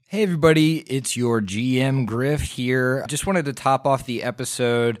Hey everybody, it's your GM Griff here. Just wanted to top off the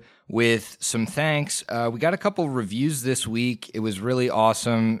episode with some thanks. We got a couple reviews this week. It was really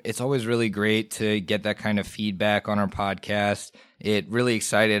awesome. It's always really great to get that kind of feedback on our podcast. It really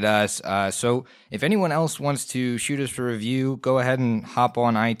excited us. So if anyone else wants to shoot us a review, go ahead and hop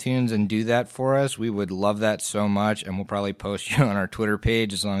on iTunes and do that for us. We would love that so much, and we'll probably post you on our Twitter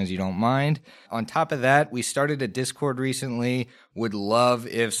page as long as you don't mind. On top of that, we started a Discord recently. Would love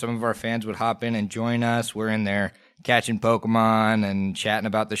if some of our fans would hop in and join us. We're in there catching Pokemon and chatting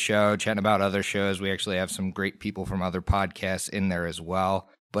about the show, chatting about other shows. We actually have some great people from other podcasts in there as well.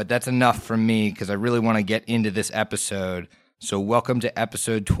 But that's enough from me because I really want to get into this episode. So welcome to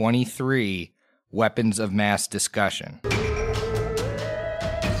episode 23, Weapons of Mass Discussion.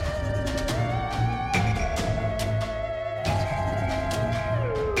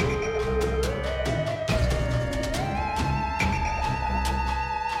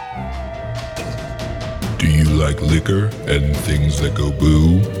 Do you like liquor and things that go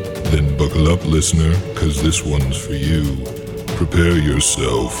boo? Then buckle up, listener, cause this one's for you. Prepare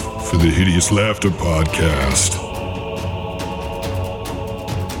yourself for the Hideous Laughter Podcast.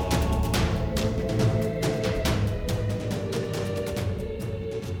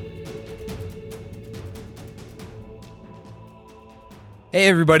 Hey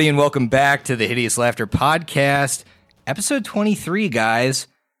everybody, and welcome back to the Hideous Laughter Podcast, episode 23, guys.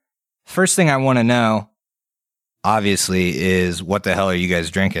 First thing I want to know, obviously, is what the hell are you guys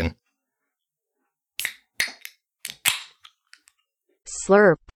drinking?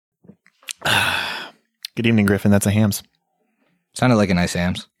 Slurp. Good evening, Griffin. That's a Hams. Sounded like a nice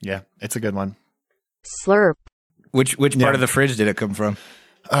Hams. Yeah, it's a good one. Slurp. Which part of the fridge did it come from?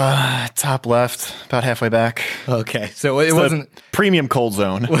 Top left, about halfway back. Okay, so it wasn't Premium cold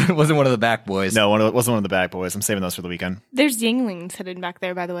zone. it wasn't one of the back boys. No, it wasn't one of the back boys. I'm saving those for the weekend. There's Yinglings hidden back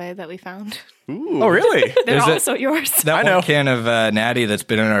there, by the way, that we found. Ooh. Oh, really? They're There's also yours. That one can of Natty that's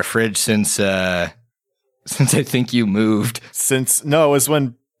been in our fridge since I think you moved. It was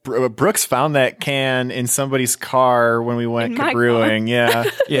when Brooks found that can in somebody's car when we went cabrewing. Yeah.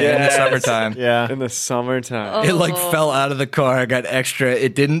 Yeah, in the summertime. Yeah. In the summertime. It fell out of the car, got extra.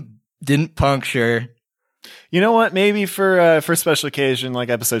 It didn't puncture. You know what? Maybe for a special occasion like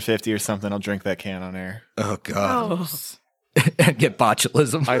episode 50 or something, I'll drink that can on air. Oh God. Oh. Get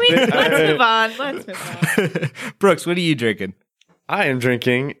botulism. Let's move on. Brooks, what are you drinking? I am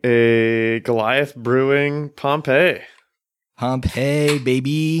drinking a Goliath Brewing Pompeii. Pompeii,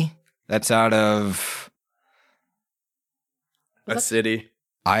 baby. That's out of A city.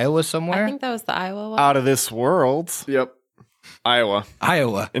 Iowa somewhere? I think that was the Iowa one. Out of this world. Yep. Iowa.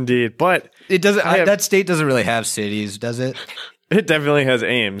 Indeed. But It doesn't. That state doesn't really have cities, does it? it definitely has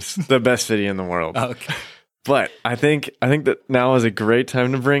Ames, the best city in the world. Okay. But I think that now is a great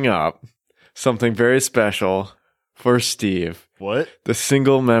time to bring up something very special for Steve. What? The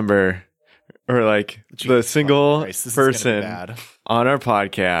single member, or the single person Bad. on our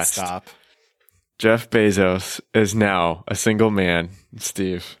podcast. Stop. Jeff Bezos is now a single man,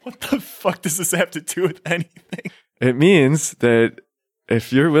 Steve. What the fuck does this have to do with anything? It means that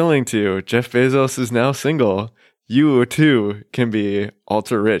if you're willing to, Jeff Bezos is now single. You too can be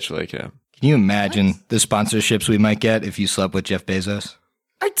ultra rich like him. Can you imagine the sponsorships we might get if you slept with Jeff Bezos?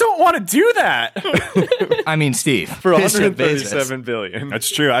 I don't want to do that. I mean, Steve. For it's Jeff Bezos. $137 billion. That's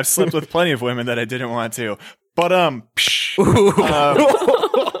true. I've slept with plenty of women that I didn't want to. But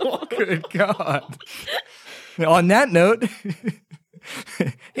Good God. On that note,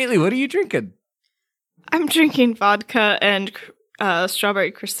 Haley, what are you drinking? I'm drinking vodka and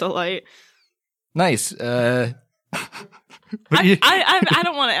strawberry Crystal Light. Nice. I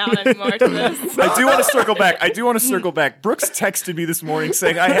don't want to add any more to this. I do want to circle back. Brooks texted me this morning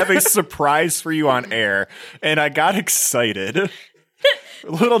saying, I have a surprise for you on air. And I got excited.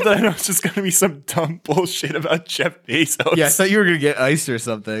 Little did I know it's just going to be some dumb bullshit about Jeff Bezos. Yeah, I thought you were going to get iced or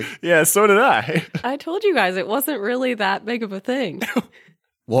something. Yeah, so did I. I told you guys it wasn't really that big of a thing.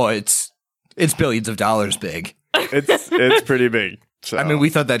 Well, it's billions of dollars big. It's pretty big. So. I mean,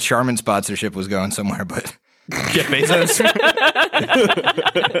 we thought that Charmin sponsorship was going somewhere, but Jeff Bezos.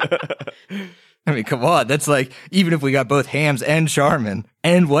 I mean, come on. That's like, even if we got both Hams and Charmin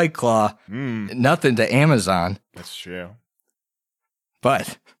and White Claw, nothing to Amazon. That's true.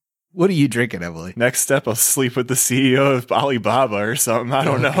 But what are you drinking, Emily? Next step, I'll sleep with the CEO of Alibaba or something. I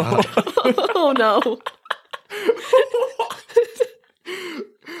don't know. Oh, no.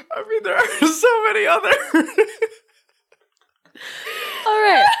 I mean, there are so many other. All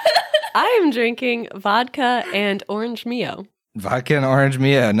right. I am drinking vodka and orange Mio. Vodka and orange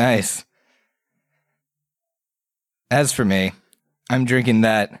Mio. Nice. As for me, I'm drinking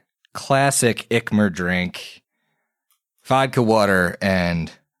that classic Ikmer drink, vodka water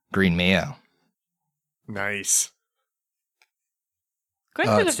and green mayo. Nice. Quite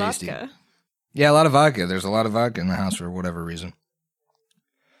Oh, a bit of it's tasty. vodka. Yeah, a lot of vodka. There's a lot of vodka in the house for whatever reason.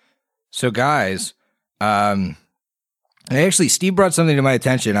 So, guys, Steve brought something to my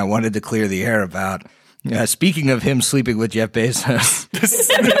attention I wanted to clear the air about. Speaking of him sleeping with Jeff Bezos.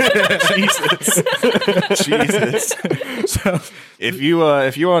 Jesus. So, If you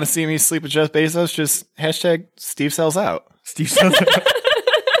want to see me sleep with Jeff Bezos, just hashtag Steve sells out. Steve says,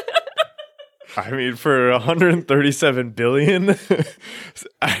 I mean, for 137 billion,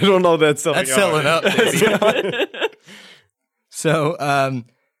 I don't know that's selling. that's selling up. Baby. So,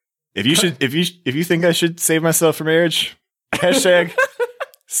 If you think I should save myself for marriage, hashtag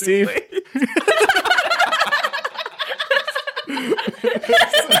Steve.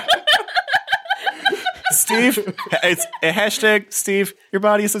 Steve, it's a hashtag Steve, your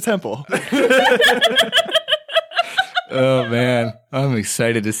body is a temple. oh man, I'm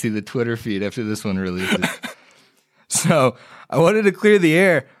excited to see the Twitter feed after this one releases. So, I wanted to clear the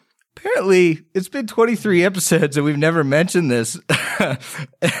air. Apparently, it's been 23 episodes and we've never mentioned this.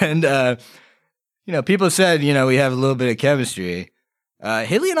 And, people said, we have a little bit of chemistry.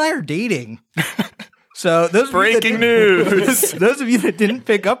 Haley and I are dating. So those Breaking news. Those of you that didn't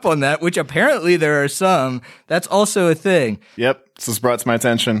pick up on that, which apparently there are some, that's also a thing. Yep, this was brought to my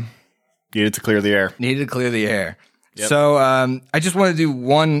attention. Needed to clear the air. Needed to clear the air. Yep. So I just want to do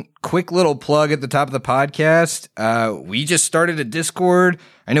one quick little plug at the top of the podcast. We just started a Discord.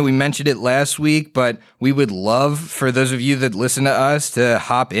 I know we mentioned it last week, but we would love for those of you that listen to us to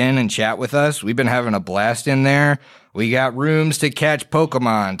hop in and chat with us. We've been having a blast in there. We got rooms to catch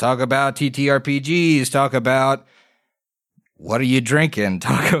Pokemon, talk about TTRPGs, talk about what are you drinking,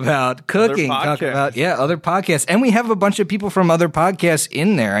 talk about cooking, talk about, other podcasts. And we have a bunch of people from other podcasts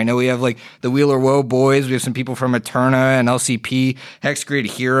in there. I know we have like the Wheeler Woe Boys. We have some people from Eterna and LCP, Hex Grid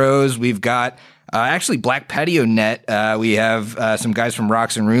Heroes. We've got actually Black Patio Net. We have some guys from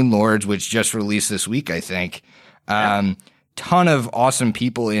Rocks and Rune Lords, which just released this week, I think. Ton of awesome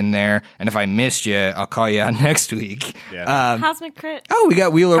people in there. And if I missed you, I'll call you out next week. Yeah. Cosmic Crit. Oh, we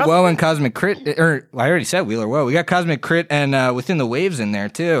got Wheeler Woe and Cosmic Crit. I already said Wheeler Woe. We got Cosmic Crit and Within the Waves in there,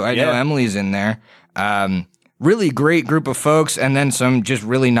 too. I know Emily's in there. Really great group of folks. And then some just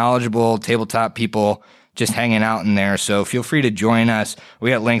really knowledgeable tabletop people just hanging out in there. So feel free to join us. We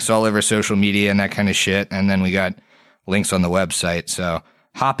got links all over social media and that kind of shit. And then we got links on the website. So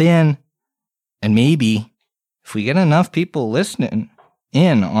hop in and maybe if we get enough people listening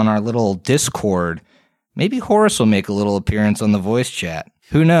in on our little Discord, maybe Horace will make a little appearance on the voice chat.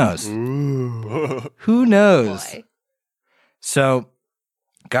 Who knows? Who knows? Boy. So,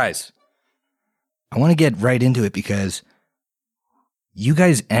 guys, I want to get right into it because you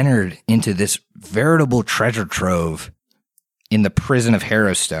guys entered into this veritable treasure trove in the prison of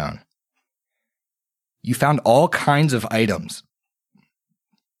Harrowstone. You found all kinds of items.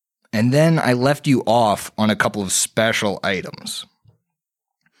 And then I left you off on a couple of special items.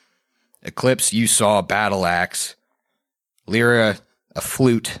 Eclipse, you saw a battle axe. Lyra, a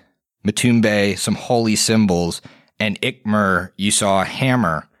flute. Matumbe, some holy symbols. And Ikmer, you saw a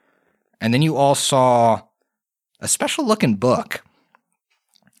hammer. And then you all saw a special looking book.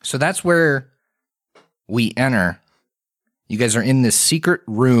 So that's where we enter. You guys are in this secret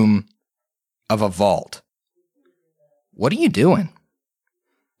room of a vault. What are you doing?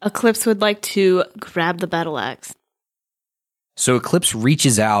 Eclipse would like to grab the battle axe. So Eclipse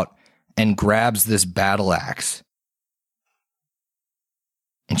reaches out and grabs this battle axe.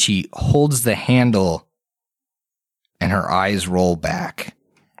 And she holds the handle and her eyes roll back.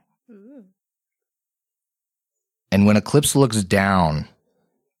 Ooh. And when Eclipse looks down,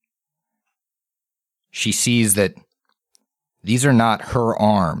 she sees that these are not her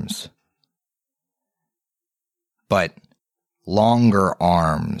arms, but longer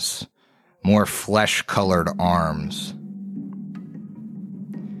arms, more flesh-colored arms.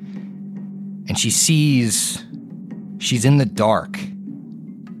 And she sees she's in the dark.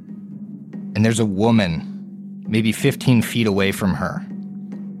 And there's a woman, maybe 15 feet away from her.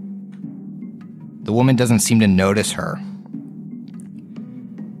 The woman doesn't seem to notice her.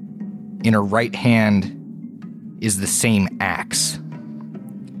 In her right hand is the same axe.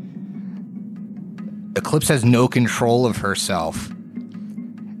 Eclipse has no control of herself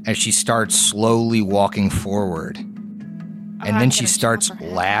as she starts slowly walking forward. And then she starts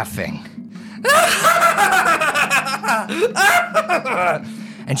laughing.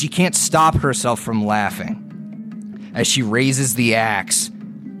 And she can't stop herself from laughing as she raises the axe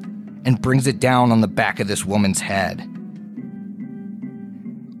and brings it down on the back of this woman's head.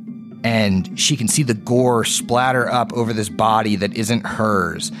 and she can see the gore splatter up over this body that isn't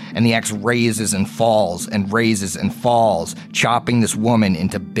hers, and the axe raises and falls, chopping this woman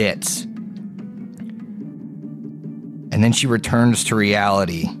into bits. And then she returns to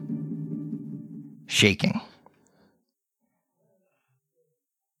reality, shaking.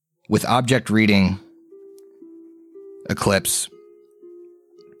 With object reading, Eclipse,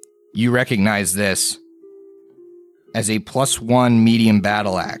 you recognize this as a +1 medium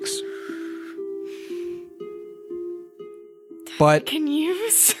battle axe. But Can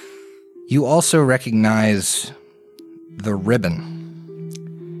use. you also recognize the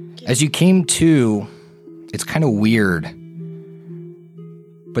ribbon. As you came to, it's kind of weird,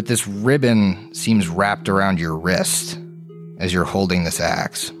 but this ribbon seems wrapped around your wrist as you're holding this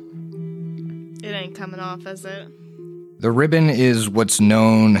axe. It ain't coming off, is it? The ribbon is what's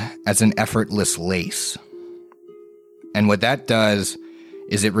known as an effortless lace. And what that does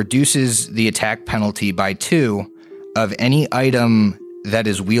is it reduces the attack penalty by 2 of any item that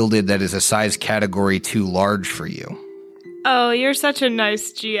is wielded that is a size category too large for you. Oh, you're such a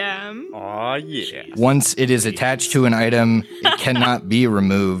nice GM. Aw, yeah. Once it is attached to an item, it cannot be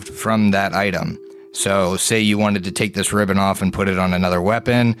removed from that item. So say you wanted to take this ribbon off and put it on another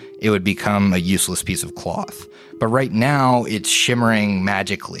weapon, it would become a useless piece of cloth. But right now, it's shimmering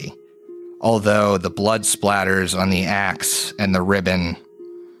magically, although the blood splatters on the axe and the ribbon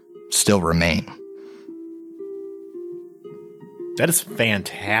still remain. That is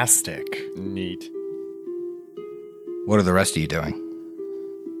fantastic. Neat. What are the rest of you doing?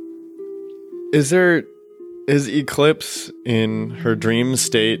 Is Eclipse in her dream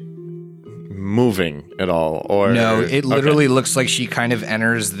state moving at all? Or No, it okay. literally looks like she kind of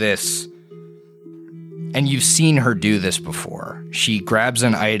enters this, and you've seen her do this before. She grabs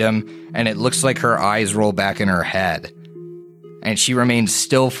an item, and it looks like her eyes roll back in her head, and she remains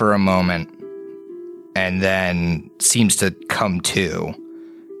still for a moment, and then seems to come to.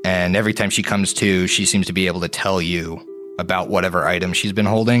 And every time she comes to, she seems to be able to tell you about whatever item she's been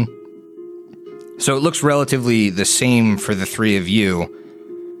holding. So it looks relatively the same for the three of you,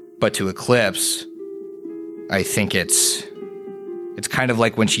 but to Eclipse, I think it's kind of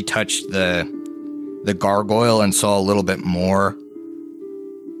like when she touched the gargoyle and saw a little bit more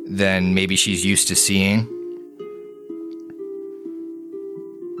than maybe she's used to seeing.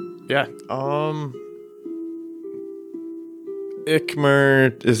 Yeah.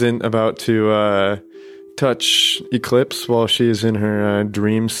 Ikmer isn't about to touch Eclipse while she is in her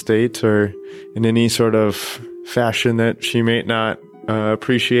dream state or in any sort of fashion that she may not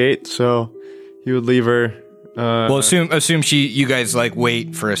appreciate. So he would leave her. Well, assume you guys like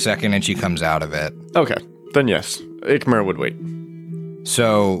wait for a second and she comes out of it. Okay, then yes, Ikmer would wait.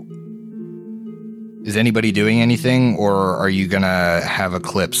 So, is anybody doing anything, or are you gonna have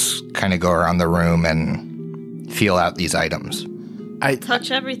Eclipse kind of go around the room and feel out these items? Touch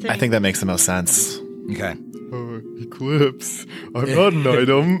everything. I think that makes the most sense. Okay. Eclipse, I'm not an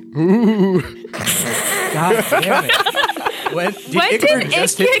item. Ooh. God damn it! When did Ikmer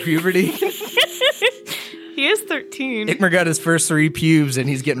just hit puberty? He is 13. Ikmer got his first 3 pubes, and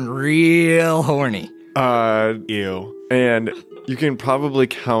he's getting real horny. Ew. And you can probably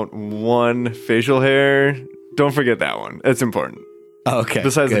count 1 facial hair. Don't forget that one. It's important. Oh, okay.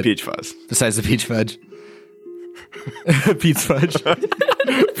 Besides good. the peach fuzz. Besides the peach fudge. Peach fudge.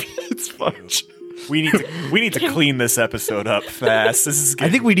 It's fudge. We need to clean this episode up fast. This is I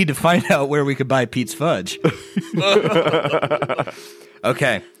think we need to find out where we could buy Pete's fudge.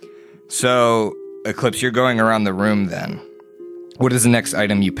 Okay. So, Eclipse, you're going around the room then. What is the next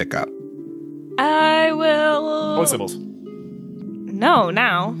item you pick up? I will. What symbols? No,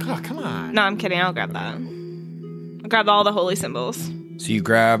 now. Oh, come on. No, I'm kidding. I'll grab that. I'll grab all the holy symbols. So you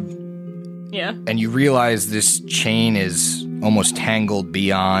grab, Yeah. and you realize this chain is almost tangled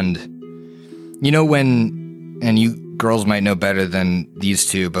beyond. You know when, and you girls might know better than these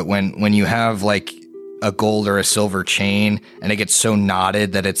two, but when you have like a gold or a silver chain and it gets so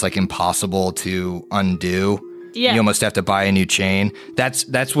knotted that it's like impossible to undo. Yeah. You almost have to buy a new chain. That's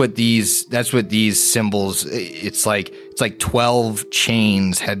what these symbols. It's like 12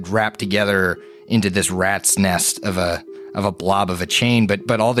 chains had wrapped together into this rat's nest of a blob of a chain,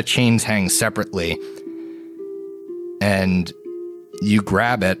 but all the chains hang separately. And you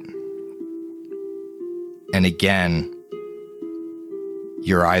grab it, and again,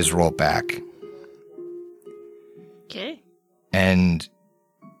 your eyes roll back. Okay. And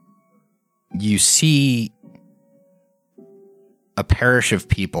you see a parish of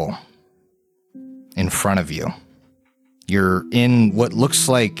people in front of you. You're in what looks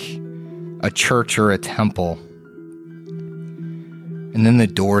like a church or a temple. And then the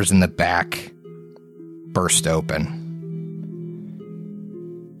doors in the back burst open.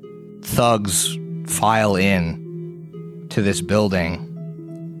 Thugs file in to this building,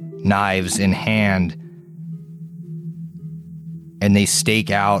 knives in hand, and they stake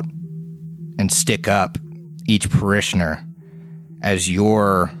out and stick up each parishioner as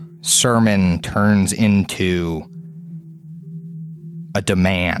your sermon turns into a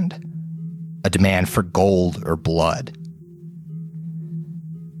demand for gold or blood.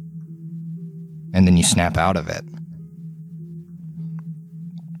 And then you snap out of it.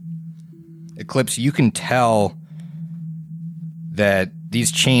 Eclipse, you can tell that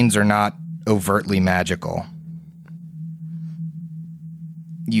these chains are not overtly magical.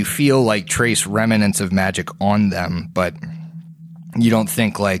 You feel like trace remnants of magic on them, but you don't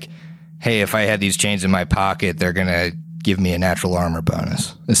think like, hey, if I had these chains in my pocket, they're going to give me a natural armor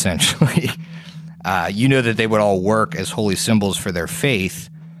bonus, essentially. You know that they would all work as holy symbols for their faith,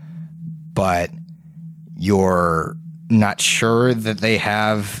 but you're not sure that they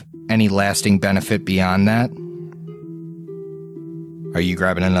have any lasting benefit beyond that. Are you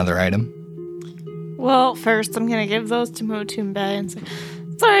grabbing another item? Well, first I'm going to give those to Motumbe and say,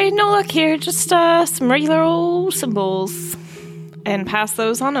 sorry, no luck here, just some regular old symbols. And pass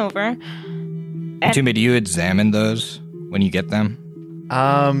those on over. Jimmy, do you examine those when you get them?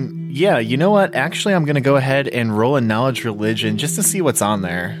 Yeah, you know what? Actually, I'm going to go ahead and roll a knowledge religion just to see what's on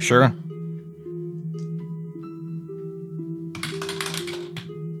there. Sure.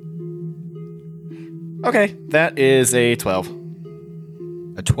 Okay, that is a 12.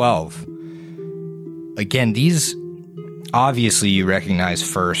 A 12. Again, these, obviously you recognize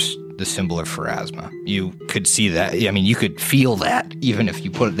first the symbol of Pharasma. You could see that. I mean, you could feel that even if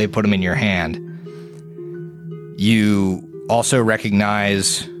they put them in your hand. You also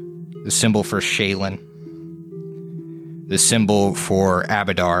recognize the symbol for Shaylin, the symbol for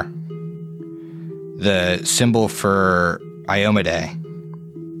Abadar, the symbol for Iomade,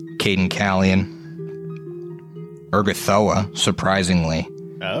 Caden Callion, Urgathoa, surprisingly.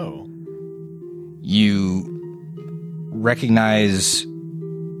 Oh. You recognize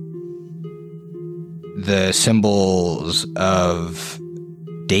the symbols of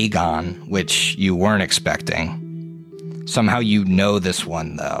Dagon, which you weren't expecting. Somehow you know this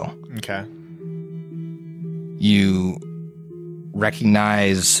one, though. Okay. You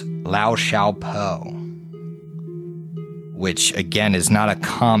recognize Lao Shao Po, which, again, is not a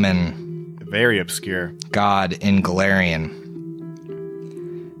common... Very obscure. God in Galarian.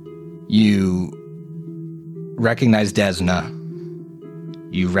 You recognize Desna.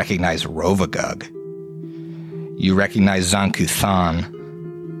 You recognize Rovagug. You recognize Zankuthan.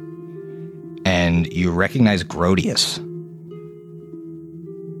 And you recognize Grodius.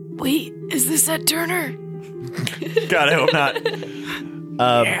 Wait, is this Ed Turner? God, I hope not.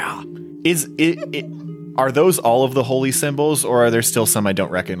 Yeah. Is it? Are those all of the holy symbols, or are there still some I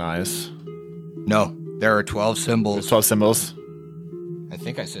don't recognize? No, there are 12 symbols. There's 12 symbols? I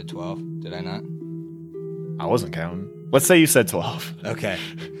think I said 12. Did I not? I wasn't counting. Let's say you said 12. Okay.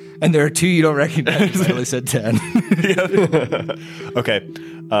 And there are 2 you don't recognize. I only said 10. Okay.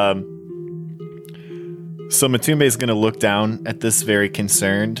 So Motumbe is going to look down at this very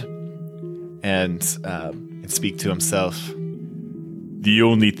concerned and speak to himself. The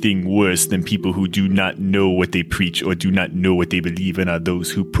only thing worse than people who do not know what they preach or do not know what they believe in are those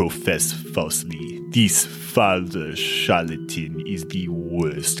who profess falsely. This false charlatan is the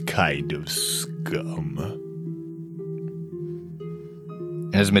worst kind of scum.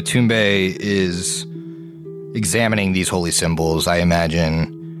 As Motumbe is examining these holy symbols, I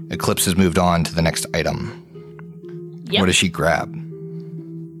imagine Eclipse has moved on to the next item. Yep. What does she grab?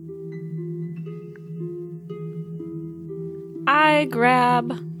 I grab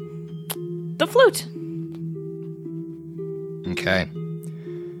the flute. Okay.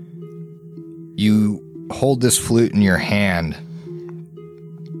 You hold this flute in your hand,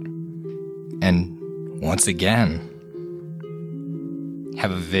 and once again,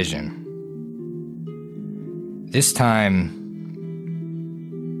 have a vision. This time,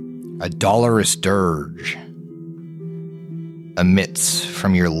 a dolorous dirge emits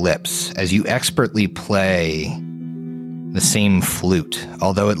from your lips as you expertly play the same flute,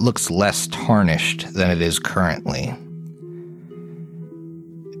 although it looks less tarnished than it is currently.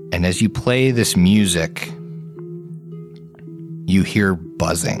 And as you play this music, you hear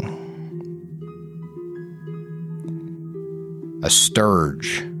buzzing. A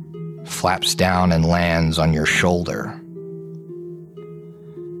sturge flaps down and lands on your shoulder.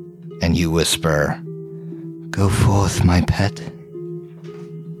 And you whisper, "Go forth, my pet.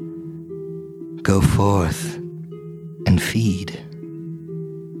 Go forth and feed."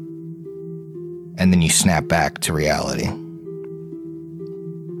 and then you snap back to reality.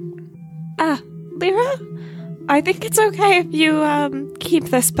 Lyra, I think it's okay if you, keep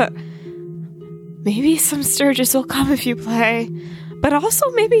this, but maybe some Sturges will come if you play. But also,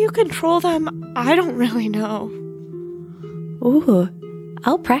 maybe you control them. I don't really know. Ooh,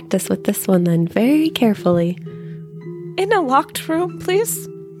 I'll practice with this one then, very carefully. In a locked room, please?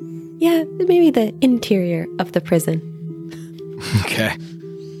 Yeah, maybe the interior of the prison. Okay.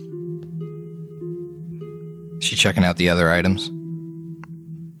 Is she checking out the other items?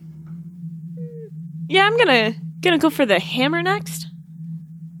 Yeah, I'm gonna go for the hammer next.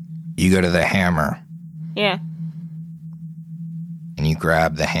 You go to the hammer, Yeah. and you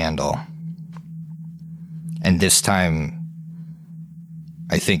grab the handle. And this time,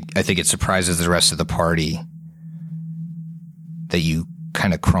 I think it surprises the rest of the party that you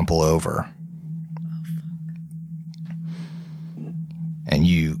kind of crumple over. And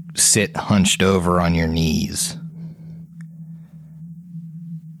you sit hunched over on your knees.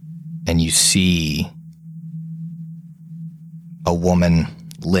 And you see a woman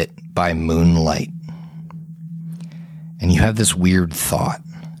lit by moonlight. And you have this weird thought.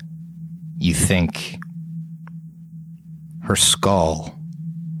 You think, her skull,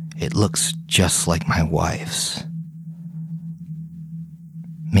 it looks just like my wife's.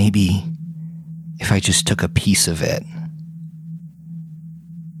 Maybe if I just took a piece of it,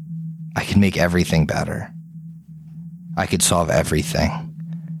 I could make everything better. I could solve everything.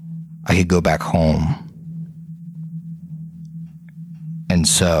 I could go back home. And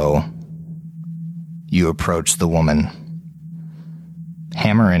so, you approach the woman,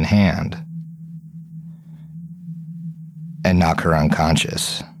 hammer in hand, and knock her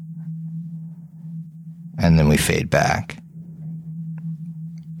unconscious. And then we fade back.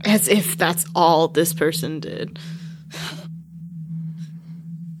 As if that's all this person did.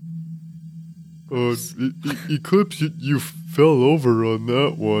 Eclipse, you fell over on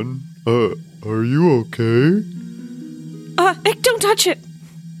that one. Are you okay? Nick, don't touch it!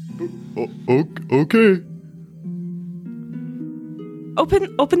 Okay.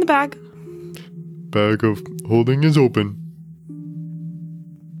 Open the bag. Bag of holding is open.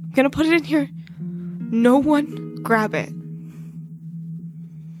 I'm gonna put it in here. No one grab it.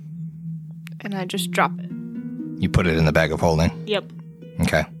 And I just drop it. You put it in the bag of holding? Yep.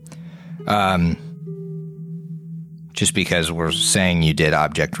 Okay. Just because we're saying you did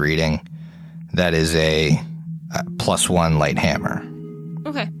object reading, that is a +1 light hammer.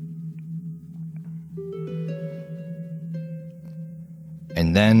 Okay.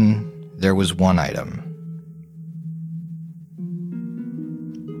 And then there was one item.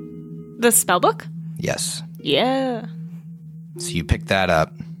 The spellbook? Yes. Yeah. So you pick that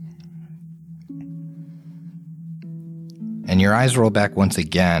up. And your eyes roll back once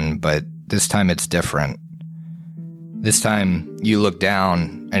again, but this time it's different. This time you look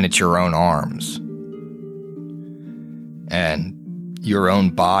down and it's your own arms. And your own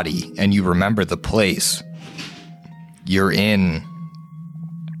body, and you remember the place. You're in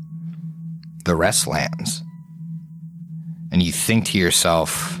the Restlands. And you think to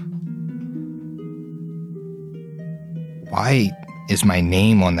yourself, why is my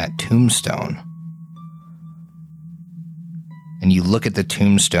name on that tombstone? And you look at the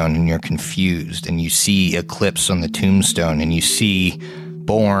tombstone and you're confused, and you see Eclipse on the tombstone, and you see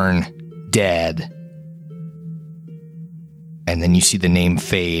Born dead. And then you see the name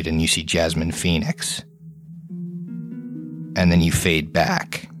fade, and you see Jasmine Phoenix. And then you fade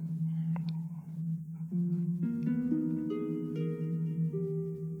back.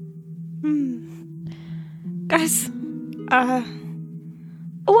 Guys, a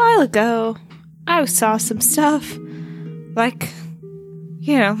while ago, I saw some stuff. Like,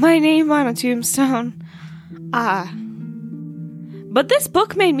 my name on a tombstone. But this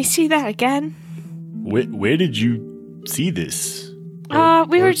book made me see that again. Where did you see this?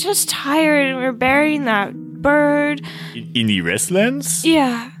 We were just tired and we were burying that bird. In the Restlands?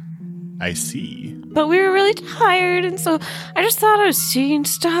 Yeah. I see. But we were really tired, and so I just thought I was seeing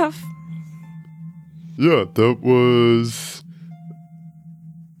stuff. Yeah, that was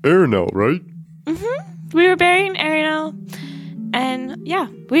Arenell, right? We were burying Ariel, and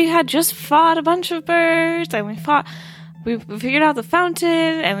we had just fought a bunch of birds, and we figured out the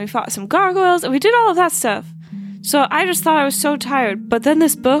fountain, and we fought some gargoyles, and we did all of that stuff. So I just thought I was so tired, but then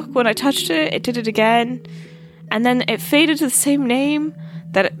this book, when I touched it, it did it again, and then it faded to the same name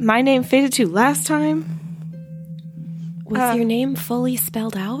that my name faded to last time. Was your name fully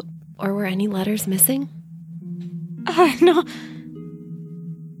spelled out, or were any letters missing? No.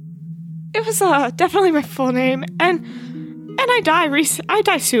 It was definitely my full name, and I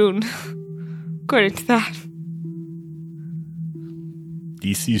die soon. according to that.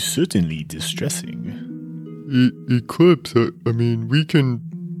 This is certainly distressing. Eclipse, I mean, we can...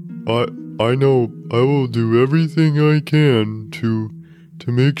 I know I will do everything I can to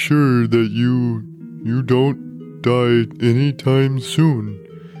make sure that you don't die anytime soon.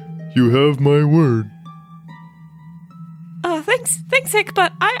 You have my word. Thanks, Hick,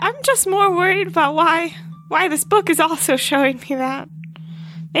 but I'm just more worried about why this book is also showing me that.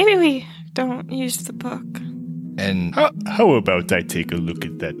 Maybe we don't use the book. And How about I take a look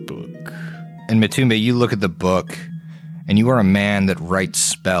at that book? And Matumbe, you look at the book, and you are a man that writes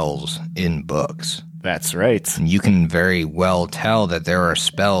spells in books. That's right. And you can very well tell that there are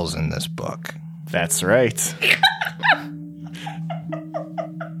spells in this book. That's right.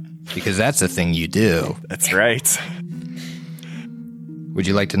 Because that's a thing you do. That's right. Would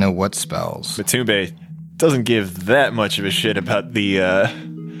you like to know what spells? Matumbe doesn't give that much of a shit about the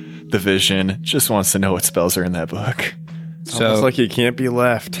vision. Just wants to know what spells are in that book. Almost like he can't be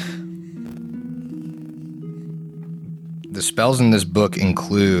left. The spells in this book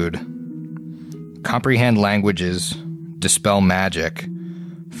include comprehend languages, dispel magic,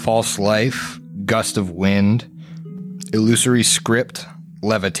 false life, gust of wind, illusory script,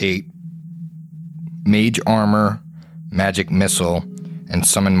 levitate, mage armor, magic missile, and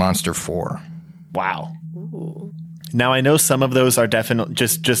summon monster 4. Wow. Now, I know some of those are definitely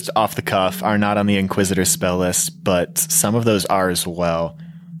just off the cuff, are not on the Inquisitor spell list, but some of those are as well.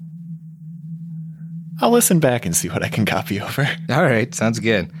 I'll listen back and see what I can copy over. All right, sounds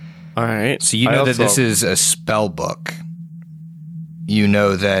good. All right. So you know that this is a spell book. You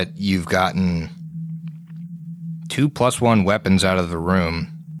know that you've gotten 2 +1 weapons out of the room.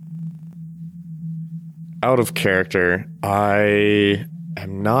 Out of character, I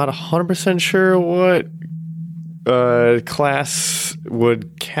am not 100% sure what class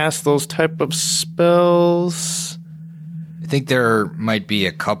would cast those type of spells. I think there might be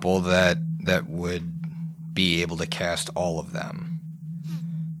a couple that would be able to cast all of them.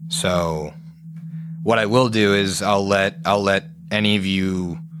 So what I will do is I'll let any of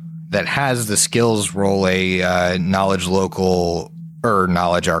you that has the skills roll a knowledge local or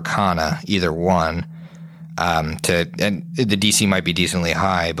knowledge arcana, either one. And the DC might be decently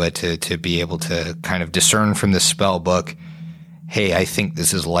high, but to be able to kind of discern from the spell book, hey, I think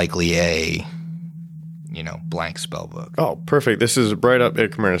this is likely a, blank spell book. Oh, perfect. This is right up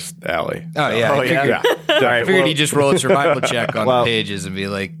Ikmer's alley. Oh, yeah. Oh, yeah. All right, I figured he'd just roll a survival check on the pages and be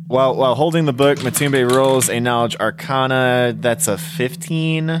like... While holding the book, Matumbe rolls a knowledge arcana. That's a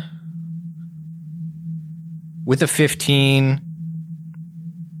 15. With a 15...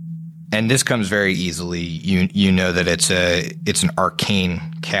 And this comes very easily. You know that it's an arcane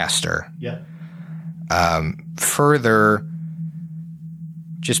caster. Yeah. Further,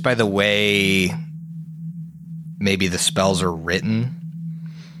 just by the way maybe the spells are written,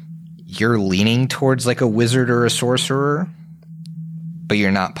 you're leaning towards like a wizard or a sorcerer, but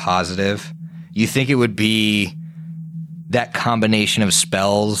you're not positive. You think it would be that combination of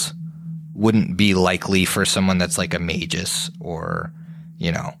spells wouldn't be likely for someone that's like a magus or,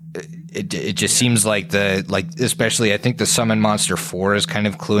 it just seems like especially I think the summon monster 4 is kind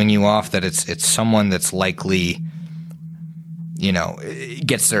of cluing you off that it's someone that's likely,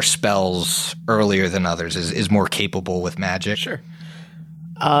 gets their spells earlier than others, is more capable with magic. Sure.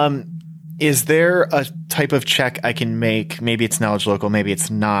 Is there a type of check I can make, maybe it's knowledge local, maybe it's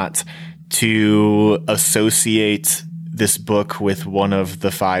not, to associate this book with one of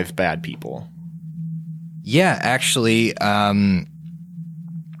the 5 bad people? Yeah, actually,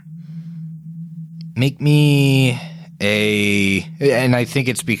 make me and I think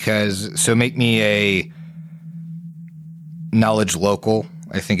it's make me a knowledge local,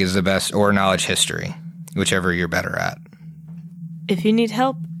 I think is the best, or knowledge history, whichever you're better at. If you need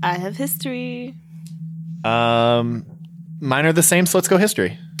help, I have history. Mine are the same, so let's go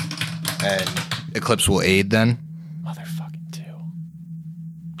history. And Eclipse will aid then. Motherfucking 2.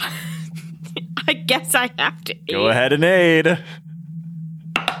 I guess I have to aid. Go ahead and aid.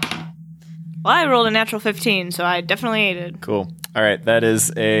 Well, I rolled a natural 15, so I definitely aided. Cool. All right, that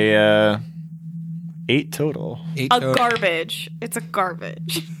is a 8 total. 8 total. Garbage. It's a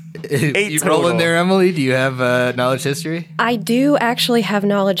garbage. 8 you total. roll in there, Emily? Do you have knowledge history? I do actually have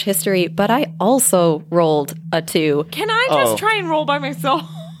knowledge history, but I also rolled a 2. Can I just try and roll by myself?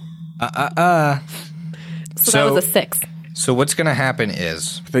 So that was a 6. So what's going to happen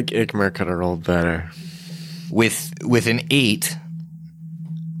is, I think Ikmer could have rolled better. with an 8,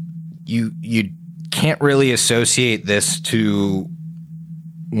 you can't really associate this to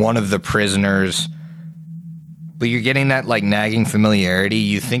one of the prisoners, but you're getting that like nagging familiarity.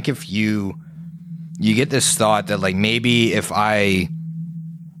 You think if you you get this thought that like maybe if I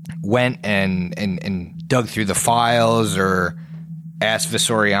went and dug through the files or asked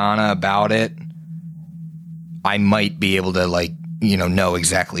Visoriana about it, I might be able to like, know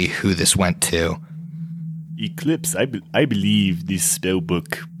exactly who this went to. Eclipse, I believe this spell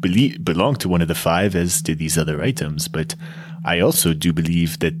book belonged to one of the 5, as did these other items, but I also do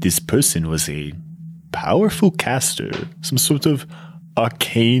believe that this person was a powerful caster, some sort of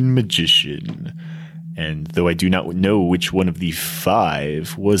arcane magician. And though I do not know which one of the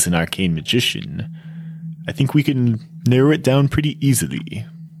 5 was an arcane magician, I think we can narrow it down pretty easily.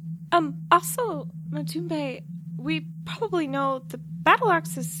 Also, Matumbe, we probably know the battle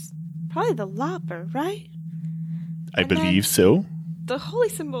axe is probably the lopper, right? I believe so. The holy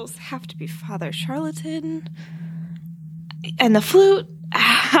symbols have to be Father Charlatan. And the flute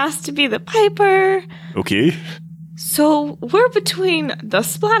has to be the piper. Okay. So we're between the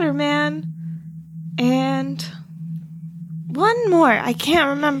Splatterman and one more. I can't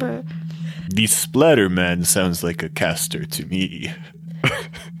remember. The Splatterman sounds like a caster to me.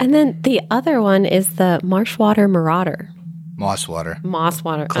 And then the other one is the Marshwater Marauder. Mosswater.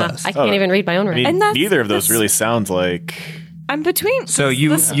 Mosswater. Close. I can't even read my own I writing. mean, And that's- neither of those really sound like... I'm between. So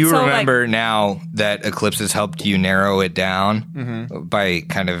you so, remember now that Eclipse has helped you narrow it down by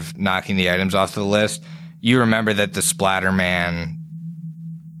kind of knocking the items off the list. You remember that the Splatterman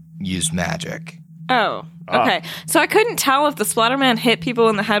used magic. Oh, okay. So I couldn't tell if the Splatterman hit people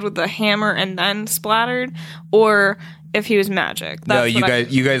in the head with the hammer and then splattered, or if he was magic. No,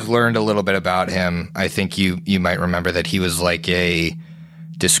 That's you guys learned a little bit about him. I think you might remember that he was like a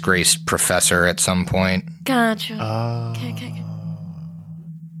disgraced professor at some point. Gotcha.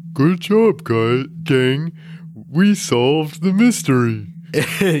 Good job, gang. We solved the mystery.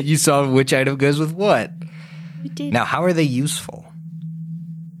 You saw which item goes with what. We did. Now, how are they useful?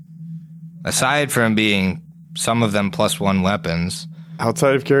 Aside from being some of them +1 weapons.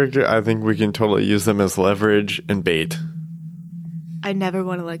 Outside of character, I think we can totally use them as leverage and bait. I never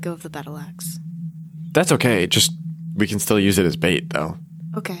want to let go of the battle axe. That's okay. Just we can still use it as bait, though.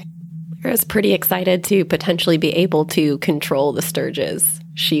 Okay. Lyra's pretty excited to potentially be able to control the Sturges.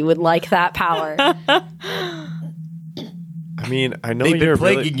 She would like that power. I mean, I know They've been you're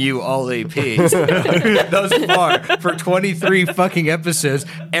plaguing you all APs thus far for 23 fucking episodes.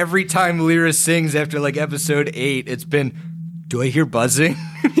 Every time Lyra sings after like episode 8, it's been, do I hear buzzing?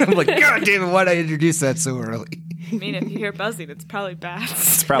 I'm like, God damn it, why'd I introduce that so early? I mean, if you hear buzzing, it's probably bats.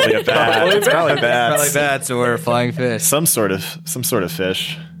 It's probably a bat. It's probably bats. Probably bats or a flying fish. Some sort of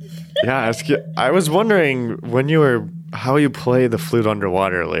fish. Yeah, I was wondering how you play the flute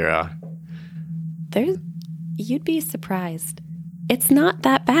underwater, Lyra. You'd be surprised. It's not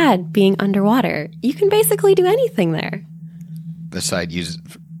that bad being underwater. You can basically do anything there. Besides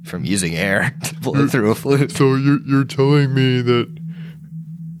from using air to blow through a flute. So you're telling me that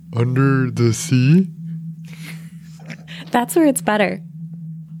under the sea? That's where it's better.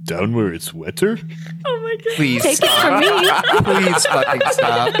 Down where it's wetter? Oh my god. Please Take it from me. Please fucking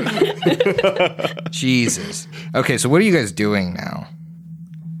stop. Jesus. Okay, so what are you guys doing now?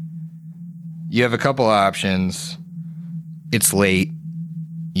 You have a couple options. It's late.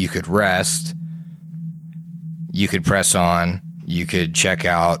 You could rest. You could press on. You could check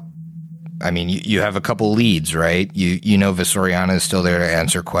out. I mean, you have a couple leads, right? You know Visoriana is still there to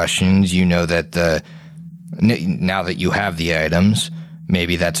answer questions. You know that now that you have the items,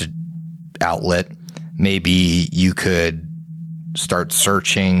 maybe that's an outlet. Maybe you could start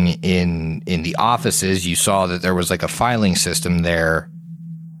searching in the offices. You saw that there was like a filing system there.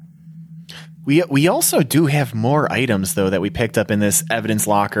 We also do have more items, though, that we picked up in this evidence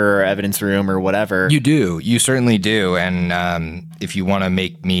locker or evidence room or whatever. You do. You certainly do. And if you want to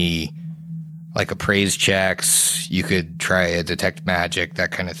make me like appraise checks, you could try a detect magic,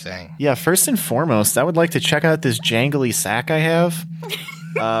 that kind of thing. Yeah, first and foremost, I would like to check out this jangly sack I have.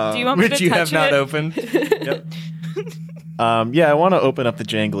 Do you want me Which to you touch have not it? opened. Yeah, I want to open up the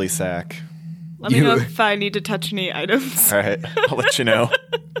jangly sack. Let me know if I need to touch any items. All right, I'll let you know.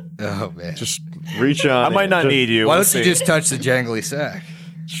 Oh, man. Just reach on. I might not need you. Why We'll don't you see. just touch the jangly sack?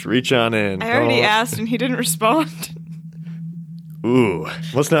 Just reach on in. I already asked and he didn't respond. Ooh,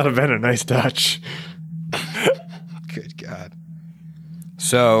 must not have been a nice touch, Good God.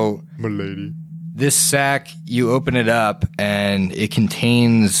 So my lady. this sack, you open it up, and it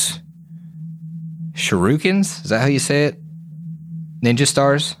contains shurikens. Is that how you say it? Ninja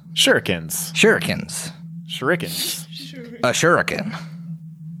stars? Shurikens. Shurikens. Shurikens. A shuriken.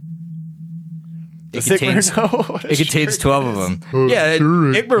 Does Sigmar know? It contains 12 of them. Yeah,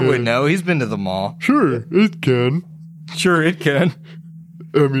 shuriken. Igmar would know. He's been to the mall. Sure, it can. Sure, it can.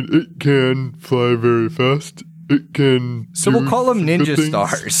 I mean, it can fly very fast. It can. So we'll call them good ninja things.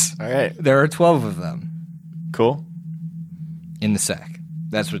 stars. All right. There are 12 of them Cool. in the sack.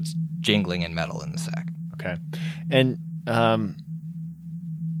 That's what's jingling in metal in the sack. Okay. And, well,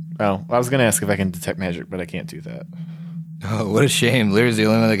 I was going to ask if I can detect magic, but I can't do that. Oh, what a shame. Lear's the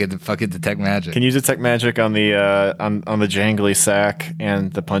only one that can fucking detect magic. Can you detect magic on the on the jangly sack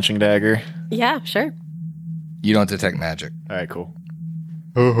and the punching dagger? Yeah, sure. You don't detect magic. All right, cool.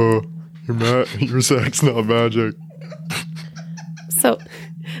 Your sack's not magic. So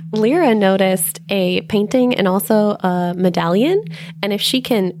Lyra noticed a painting and also a medallion. And if she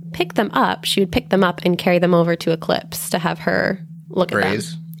can pick them up, she would pick them up and carry them over to Eclipse to have her look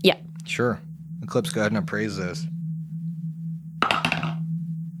Praise? at them. Yeah. Sure. Eclipse, go ahead and appraise those.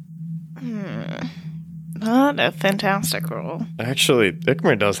 Not a fantastic roll. Actually,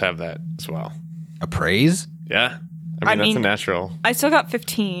 Ikmer does have that as well. Appraise? Yeah. I That's mean- a natural. I still got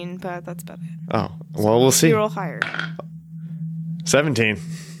 15, but that's about it. Oh, well, we'll see. You roll higher. 17.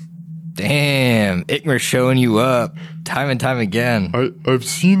 Damn. Ikmer's showing you up time and time again. I've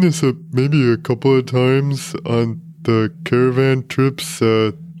seen this maybe a couple of times on the caravan trips.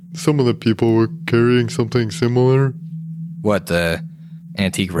 Some of the people were carrying something similar. What, the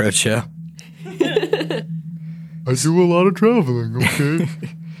Antique Roadshow? I do a lot of traveling, okay?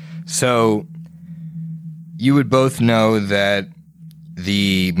 So, you would both know that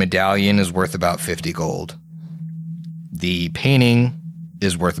the medallion is worth about 50 gold. The painting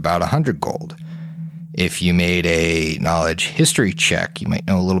is worth about 100 gold. If you made a knowledge history check, you might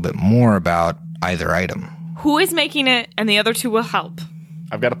know a little bit more about either item. Who is making it, and the other two will help.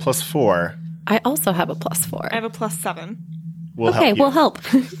 I've got a +4. I also have a +4. I have a +7. We'll Okay, help you. we'll help.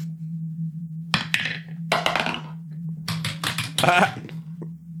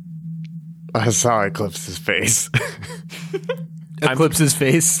 I saw Eclipse's face. Eclipse's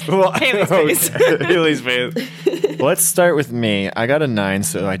face. Haley's face. Haley's face. Let's start with me. I got a 9,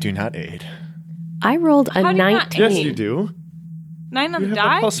 so I do not aid. I rolled a How do you not 19. Yes, you do. 9 on the have a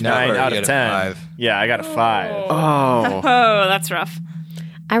die? plus- 9 you out get of a 10. 5. Yeah, I got a 5. Oh. Oh, that's rough.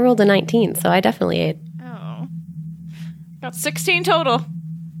 I rolled a 19, so I definitely ate. Oh. Got 16 total.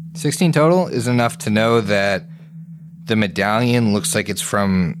 16 total is enough to know that the medallion looks like it's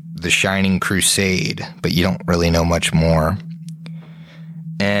from the Shining Crusade, but you don't really know much more.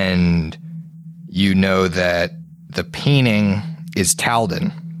 And you know that the painting is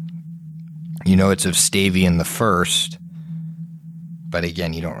Talden. You know it's of Stavian the First, but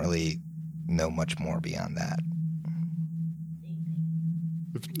again, you don't really know much more beyond that.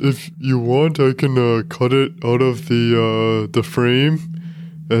 If you want, I can cut it out of the frame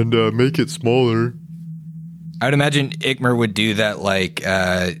and make it smaller. I'd imagine Ikmer would do that, like,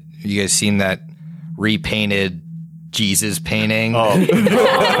 you guys seen that repainted Jesus painting? Oh.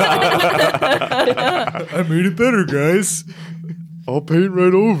 I made it better, guys. I'll paint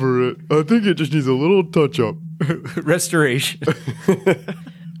right over it. I think it just needs a little touch up. Restoration.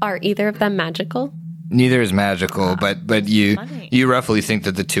 Are either of them magical? Neither is magical, but you money. you roughly think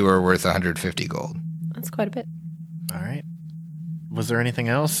that the two are worth 150 gold. That's quite a bit. All right. Was there anything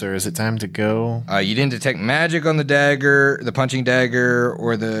else, or is it time to go? You didn't detect magic on the dagger, the punching dagger,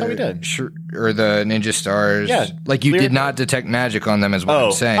 or the we did. or the ninja stars. Yeah, like you clear- did not detect magic on them, is what Oh.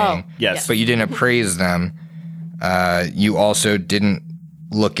 I'm saying. Oh, yes. but you didn't appraise them. You also didn't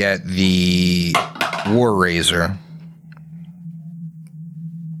look at the War Razor.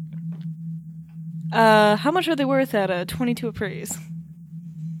 How much are they worth at a 22 appraise?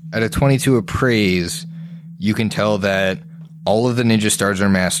 At a 22 appraise, you can tell that all of the ninja stars are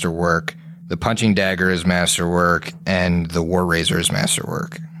masterwork, the punching dagger is masterwork, and the War Razor is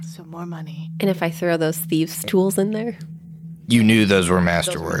masterwork. So more money. And if I throw those thieves' tools in there? You knew those were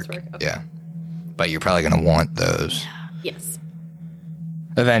masterwork. masterwork, okay. Yeah. But you're probably going to want those. Yes.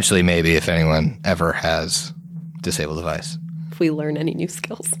 Eventually, maybe, if anyone ever has disabled device. If we learn any new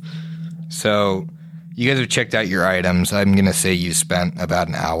skills. So, you guys have checked out your items. I'm going to say you spent about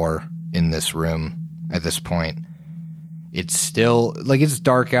an hour in this room at this point. It's still, like, it's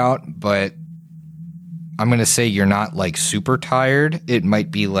dark out, but I'm going to say you're not, like, super tired. It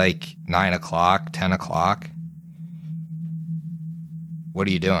might be, like, 9 o'clock, 10 o'clock. What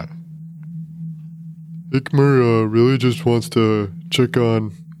are you doing? Ikmer really just wants to check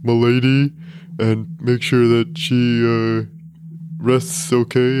on Milady and make sure that she rests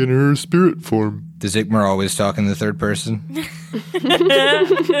okay in her spirit form. Does Ikmer always talk in the third person?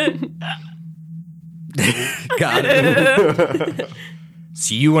 Got it.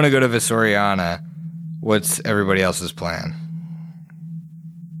 So you want to go to Visoriana. What's everybody else's plan?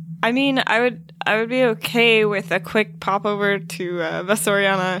 I mean, I would be okay with a quick pop over to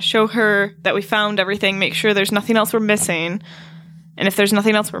Vesoriana, show her that we found everything, make sure there's nothing else we're missing. And if there's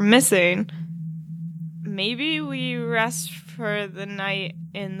nothing else we're missing, maybe we rest for the night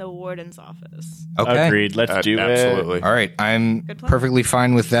in the warden's office. Okay. Agreed. Let's do absolutely. it. All right. I'm Good plan. perfectly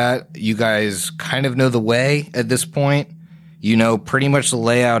fine with that. You guys kind of know the way at this point. You know pretty much the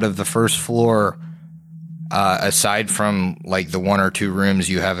layout of the first floor, aside from like the 1 or 2 rooms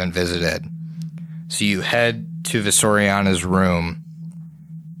you haven't visited. So you head to Vesoriana's room,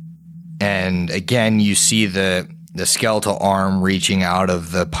 and again you see the skeletal arm reaching out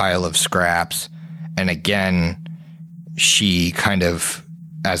of the pile of scraps, and again she kind of,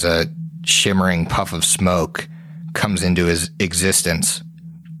 as a shimmering puff of smoke, comes into his existence.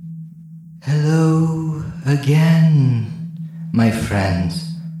 Hello again, my friends.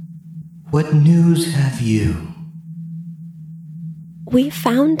 What news have you? We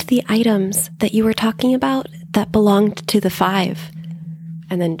found the items that you were talking about that belonged to the 5.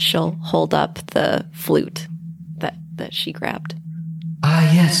 And then she'll hold up the flute that she grabbed.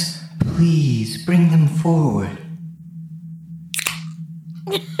 Ah, yes. Please bring them forward.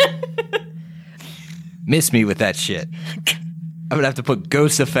 Miss me with that shit. I'm gonna have to put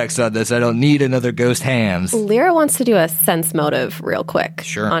ghost effects on this. I don't need another ghost hands. Lyra wants to do a sense motive real quick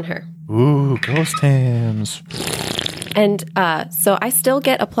Sure. on her. Ooh, ghost hands. And so I still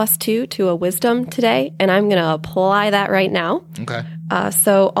get a +2 to a wisdom today, and I'm going to apply that right now. Okay.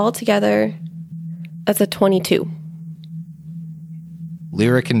 So altogether, that's a 22.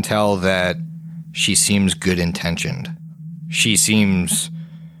 Lyra can tell that she seems good intentioned. She seems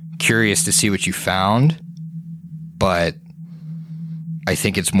curious to see what you found, but I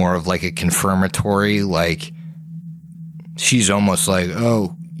think it's more of like a confirmatory, like she's almost like,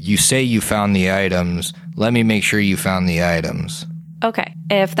 oh, you say you found the items. Let me make sure you found the items. Okay.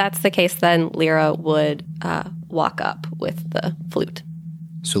 If that's the case, then Lyra would walk up with the flute.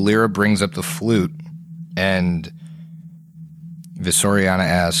 So Lyra brings up the flute, and Vesoriana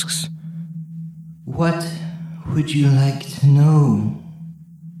asks, What would you like to know?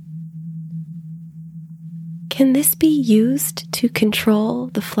 Can this be used to control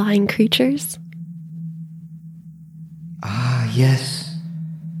the flying creatures? Ah, yes.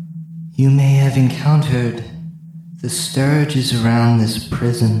 You may have encountered the sturges around this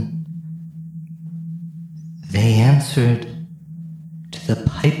prison. They answered to the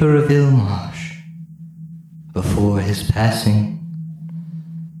Piper of Ilmarsh before his passing.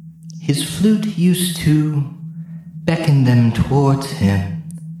 His flute used to beckon them towards him,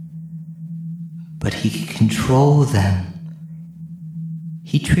 but he could control them.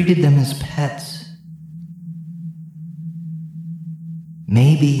 He treated them as pets.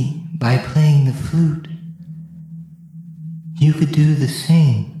 Maybe by playing the flute, you could do the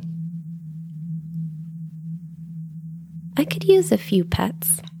same. I could use a few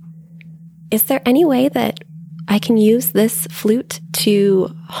pets. Is there any way that I can use this flute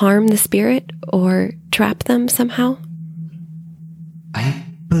to harm the spirit or trap them somehow? I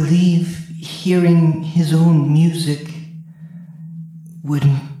believe hearing his own music would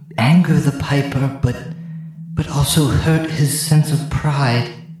anger the piper, but also hurt his sense of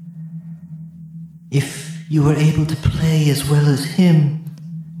pride. If you were able to play as well as him,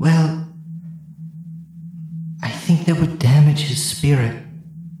 well, I think that would damage his spirit.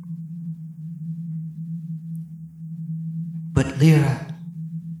 But Lyra,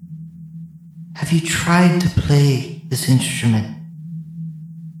 have you tried to play this instrument?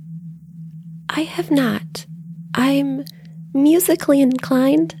 I have not. I'm musically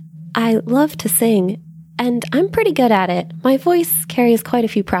inclined. I love to sing, and I'm pretty good at it. My voice carries quite a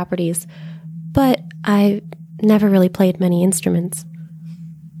few properties, but I never really played many instruments.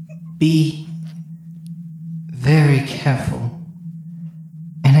 Be very careful.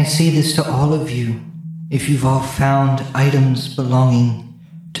 And I say this to all of you. If you've all found items belonging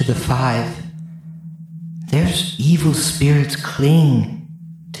to the 5, there's evil spirits cling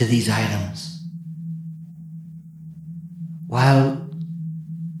to these items. While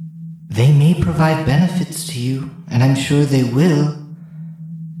they may provide benefits to you, and I'm sure they will,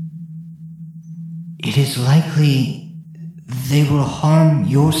 it is likely they will harm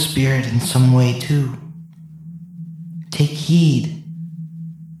your spirit in some way too. Take heed.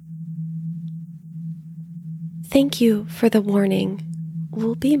 Thank you for the warning.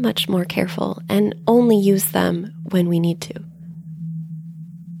 We'll be much more careful and only use them when we need to.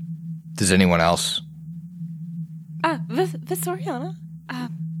 does anyone else? Vesoriana,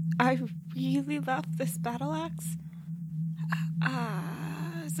 I really love this battle axe.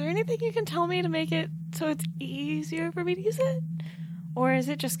 Is there anything you can tell me to make it so it's easier for me to use it? Or is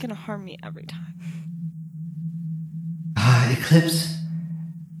it just going to harm me every time? Eclipse.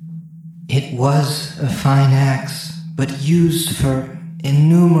 It was a fine axe, but used for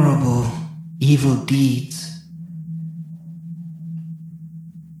innumerable evil deeds.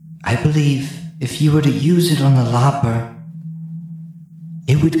 I believe if you were to use it on the Lopper,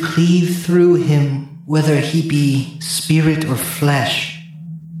 it would cleave through him, whether he be spirit or flesh.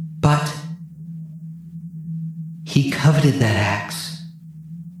 But he coveted that axe.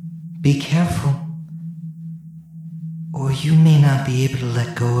 Be careful, or you may not be able to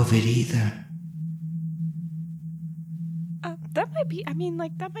let go of it either. That might be,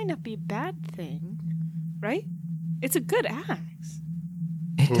 that might not be a bad thing, right? It's a good axe.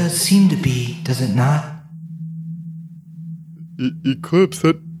 It does seem to be, does it not? Eclipse,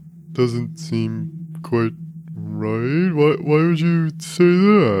 that doesn't seem quite right. Why would you say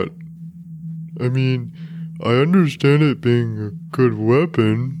that? I mean, I understand it being a good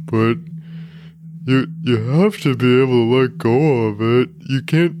weapon, but you have to be able to let go of it. You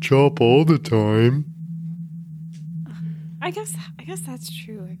can't chop all the time. I guess that's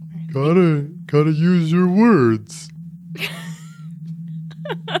true. Gotta use your words.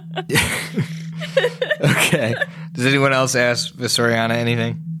 Okay. Does anyone else ask Visoriana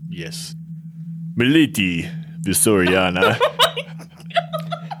anything? Yes. Milady Visoriana.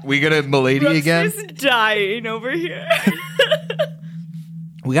 We got a Milady again? Brooks is dying over here.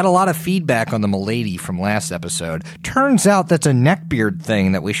 We got a lot of feedback on the Milady from last episode. Turns out that's a neckbeard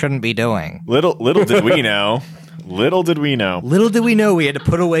thing that we shouldn't be doing. Little did we know. Little did we know. Little did we know we had to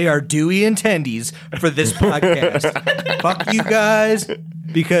put away our Dewey and Tendies for this podcast. Fuck you guys,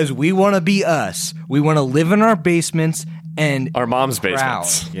 because we want to be us. We want to live in our basements and Our mom's proud.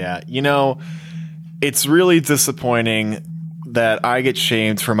 basements. Yeah. It's really disappointing that I get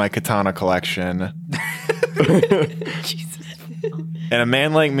shamed for my katana collection. And a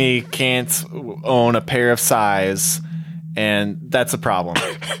man like me can't own a pair of sais, and that's a problem.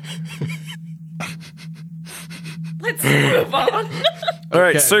 Let's move on. All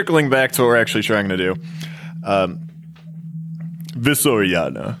right, circling back to what we're actually trying to do.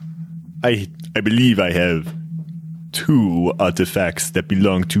 Visoriana, I believe I have 2 artifacts that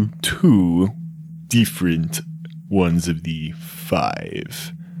belong to 2 different ones of the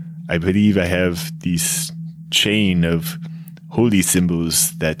 5. I believe I have this chain of holy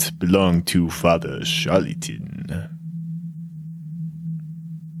symbols that belong to Father Charlatan.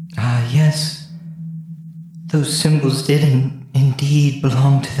 Yes. Those symbols did indeed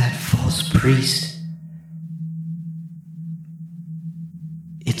belong to that false priest.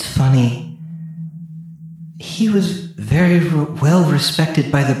 It's funny. He was very well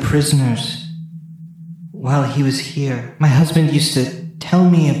respected by the prisoners while he was here. My husband used to tell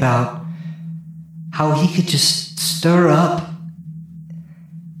me about how he could just stir up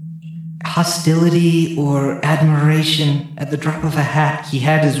hostility or admiration at the drop of a hat. He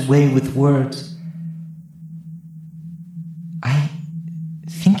had his way with words. I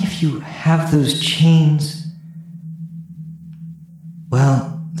think if you have those chains,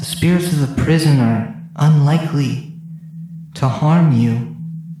 well, the spirits of the prison are unlikely to harm you,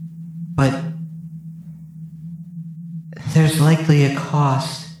 but there's likely a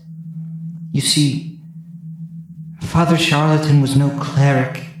cost. You see, Father Charlatan was no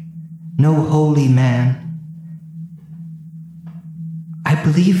cleric, no holy man. I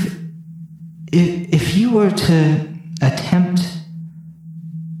believe if you were to attempt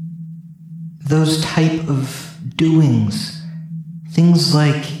those type of doings, things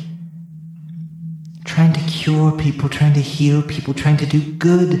like trying to cure people, trying to heal people, trying to do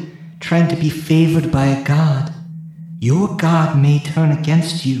good, trying to be favored by a god, your god may turn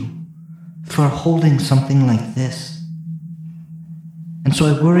against you for holding something like this. And so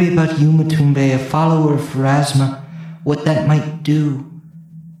I worry about you, Matumbe, a follower of Pharasma, what that might do.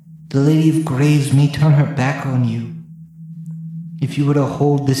 The Lady of Graves may turn her back on you if you were to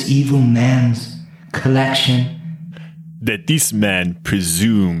hold this evil man's collection. That this man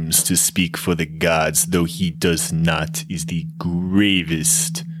presumes to speak for the gods, though he does not, is the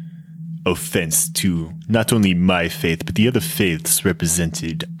gravest offense to not only my faith, but the other faiths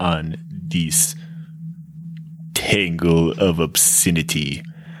represented on this tangle of obscenity.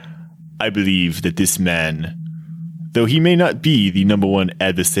 I believe that this man, though he may not be the number one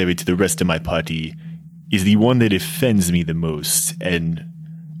adversary to the rest of my party, is the one that offends me the most. And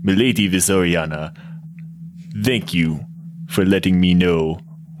Milady Visoriana, thank you for letting me know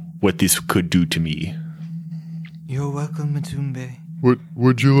what this could do to me. You're welcome, Matumbe.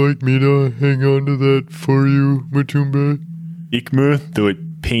 Would you like me to hang on to that for you, Matumbe? Ikmer, though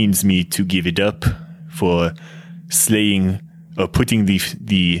it pains me to give it up for slaying putting the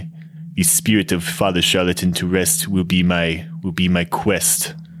spirit of Father Charlatan to rest will be my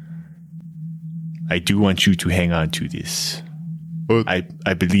quest. I do want you to hang on to this.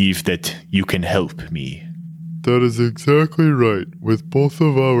 I believe that you can help me. That is exactly right. With both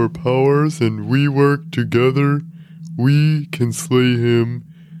of our powers and we work together, we can slay him.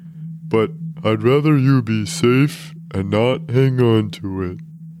 But I'd rather you be safe and not hang on to it.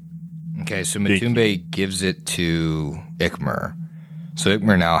 Okay, so Matumbe gives it to Ikmer. So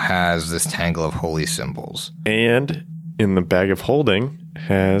Ikmer now has this tangle of holy symbols. And in the bag of holding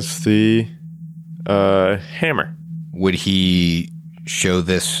has the hammer. Would he show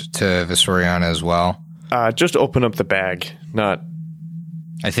this to Visoriana as well? Just open up the bag, not...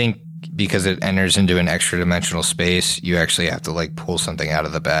 I think because it enters into an extra dimensional space, you actually have to like pull something out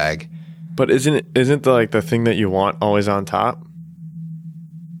of the bag. But isn't the thing that you want always on top?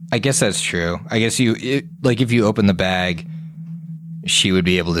 I guess that's true. I guess if you open the bag, she would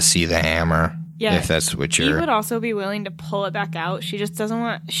be able to see the hammer. Yeah. If that's what She would also be willing to pull it back out. She just doesn't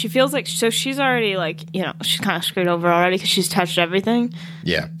want... She feels like... So she's already she's kind of screwed over already because she's touched everything.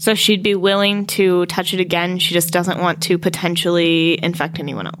 Yeah. So she'd be willing to touch it again. She just doesn't want to potentially infect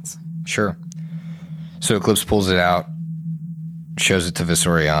anyone else. Sure. So Eclipse pulls it out, shows it to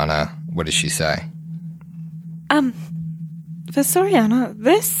Visoriana. What does she say? Visoriana,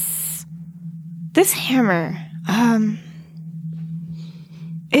 this hammer,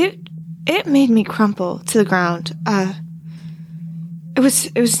 it made me crumple to the ground. It was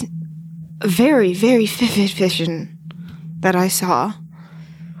a very, very vivid vision that I saw.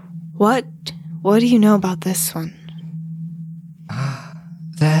 What do you know about this one?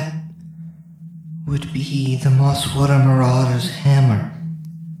 That would be the Mosswater Marauder's hammer.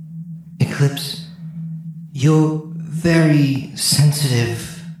 Eclipse, you're very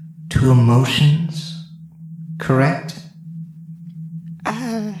sensitive to emotions, correct?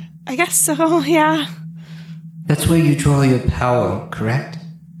 I guess so, yeah. That's where you draw your power, correct?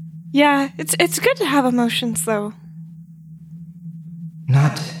 Yeah, it's good to have emotions, though.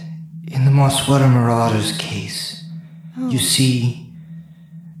 Not in the Mosswater Marauder's case. Oh. You see,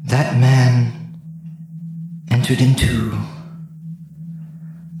 that man entered into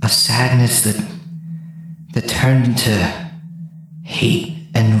a sadness that turned into hate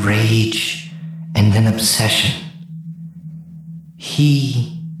and rage and then obsession.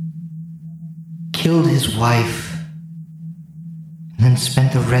 He killed his wife and then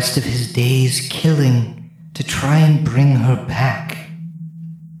spent the rest of his days killing to try and bring her back.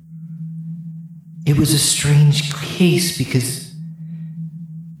 It was a strange case because,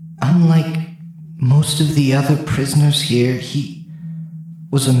 unlike most of the other prisoners here, he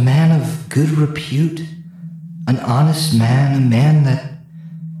was a man of good repute, an honest man, a man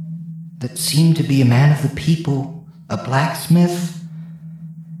that seemed to be a man of the people, a blacksmith,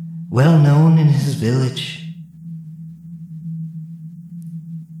 well known in his village.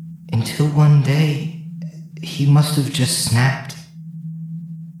 Until one day, he must have just snapped.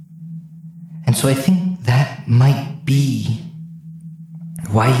 And so I think that might be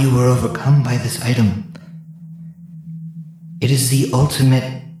why you were overcome by this item. It is the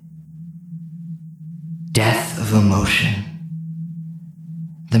ultimate death of emotion.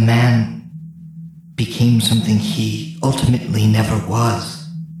 The man became something he ultimately never was.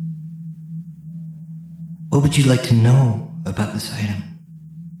 What would you like to know about this item?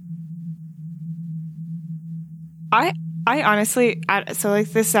 I honestly, so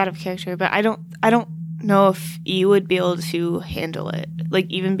like this is out of character, but I don't know if you would be able to handle it, like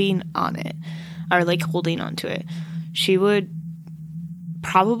even being on it or like holding onto it. She would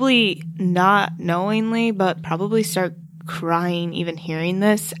probably not knowingly, but probably start crying even hearing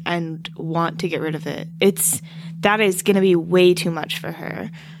this and want to get rid of it. That is going to be way too much for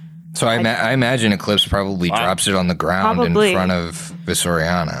her. So I imagine Eclipse probably drops it on the ground in front of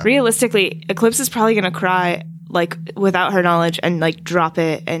Visoriana. Realistically, Eclipse is probably going to cry like without her knowledge and like drop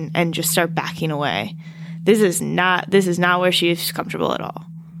it and just start backing away. This is not where she is comfortable at all.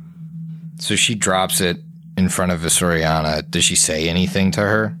 So she drops it in front of Visoriana. Does she say anything to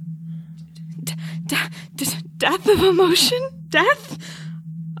her? Death of emotion? Death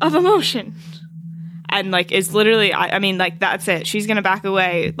of emotion. And like it's literally I mean like that's it. She's gonna back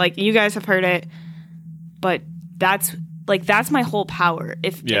away. Like you guys have heard it. But that's my whole power.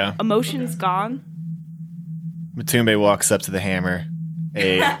 If emotion's gone. Matumbe walks up to the hammer,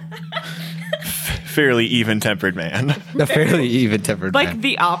 a fairly even-tempered man. A fairly even-tempered man. Like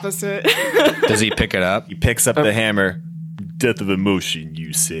the opposite. Does he pick it up? He picks up the hammer. Death of emotion,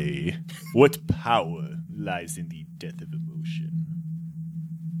 you say? What power lies in the death of emotion?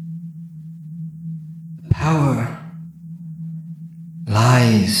 Power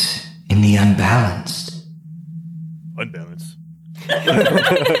lies in the unbalanced. Unbalanced.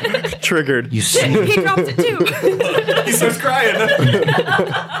 Triggered. You see, He dropped it too. He starts crying.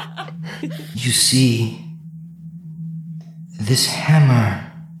 you see, this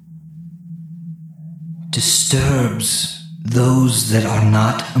hammer disturbs those that are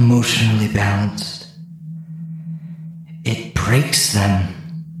not emotionally balanced. It breaks them.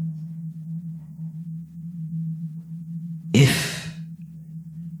 If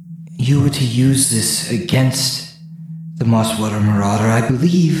you were to use this against the Mosswater Marauder, I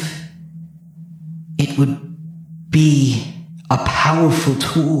believe it would be a powerful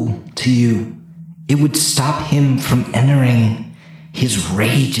tool to you. It would stop him from entering his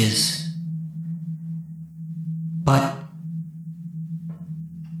rages. But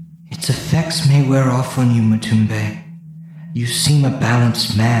its effects may wear off on you, Matumbe. You seem a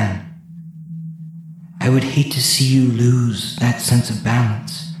balanced man. I would hate to see you lose that sense of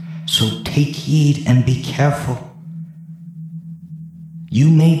balance, so take heed and be careful. You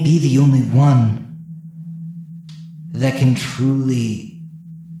may be the only one that can truly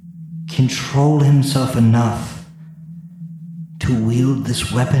control himself enough to wield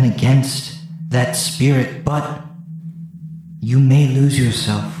this weapon against that spirit, but you may lose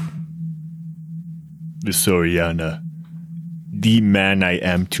yourself. Visoriana, the man I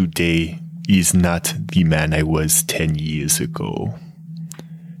am today is not the man I was 10 years ago.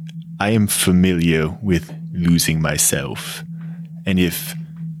 I am familiar with losing myself, and if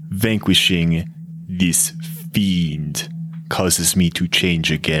vanquishing this fiend causes me to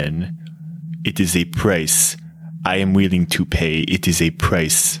change again, it is a price I am willing to pay. It is a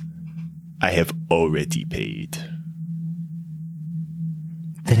price I have already paid.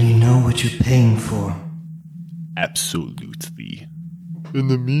 Then you know what you're paying for. Absolutely. In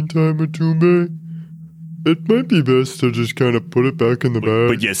the meantime, Matumbe, it might be best to just kind of put it back in the bag.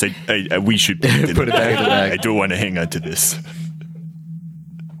 But yes, I we should put it back in the bag. I don't want to hang on to this.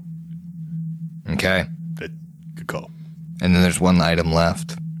 Okay. Good call. And then there's one item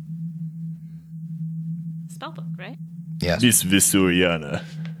left. Spellbook, right? Yes. Miss Visoriana.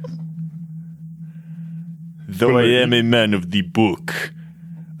 Though I am a man of the book,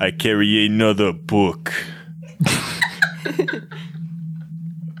 I carry another book.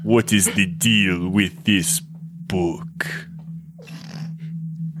 What is the deal with this book?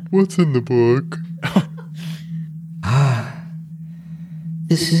 What's in the book?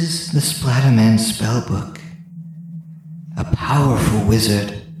 This is the Splatterman spellbook. A powerful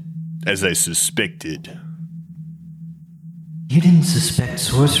wizard. As I suspected. You didn't suspect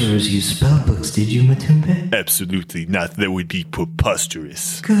sorcerers use spellbooks, did you, Matumbe? Absolutely not. That would be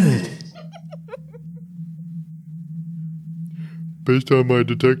preposterous. Good. Based on my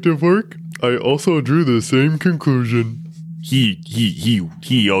detective work, I also drew the same conclusion.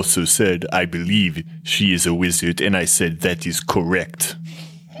 He also said, I believe she is a wizard, and I said that is correct.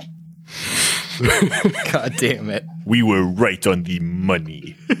 God damn it. We were right on the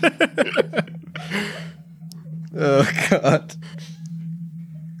money. Oh, God.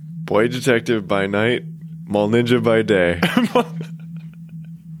 Boy detective by night, mall ninja by day.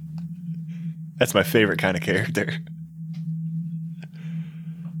 That's my favorite kind of character.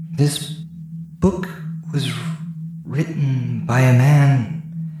 This book was written by a man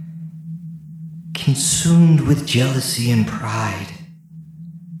consumed with jealousy and pride.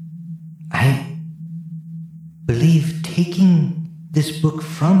 I believe taking this book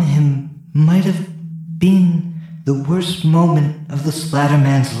from him might have been the worst moment of the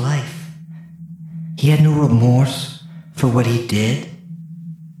Splatterman's life. He had no remorse for what he did.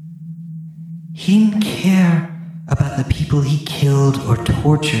 He didn't care about the people he killed or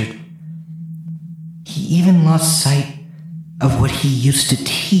tortured. He even lost sight of what he used to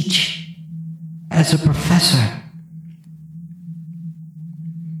teach as a professor.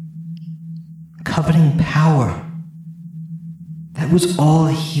 Coveting power. That was all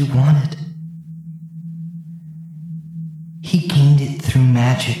he wanted. He gained it through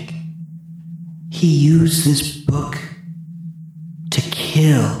magic. He used this book to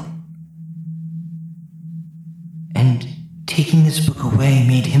kill. And taking this book away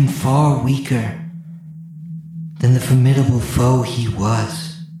made him far weaker than the formidable foe he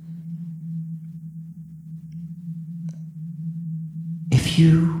was. If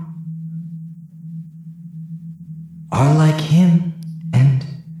you are like him and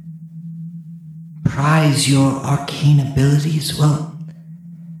prize your arcane abilities, well,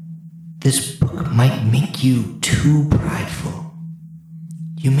 this book might make you too prideful.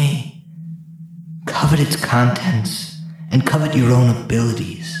 You may covet its contents and covet your own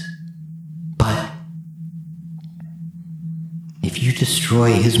abilities, but if you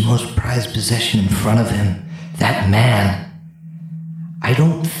destroy his most prized possession in front of him, that man, I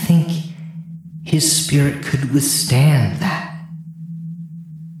don't think his spirit could withstand that.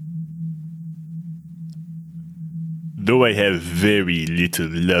 Though I have very little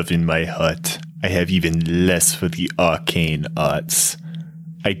love in my heart, I have even less for the arcane arts.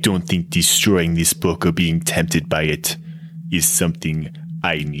 I don't think destroying this book or being tempted by it is something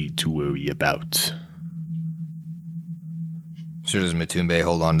I need to worry about. So does Matumbe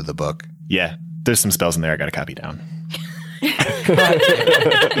hold on to the book? Yeah, there's some spells in there I gotta copy down.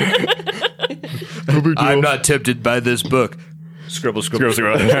 I'm not tempted by this book. Scribble, scribble,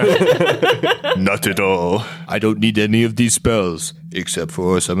 scribble. Not at all. I don't need any of these spells, except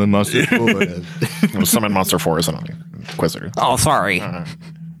for Summon Monster 4. Summon Monster 4 is an Inquisitor. Oh, sorry.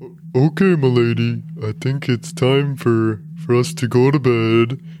 Okay, milady. I think it's time for us to go to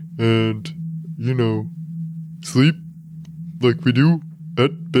bed and, sleep like we do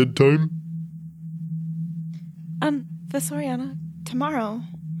at bedtime. Visoriana, tomorrow,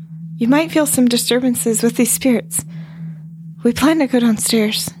 you might feel some disturbances with these spirits. We plan to go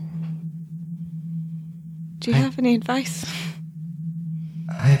downstairs. Do you have any advice?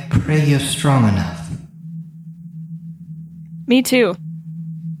 I pray you're strong enough. Me too.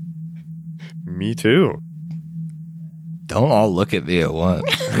 Me too. Don't all look at me at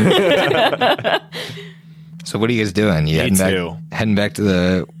once. So what are you guys doing? You heading back to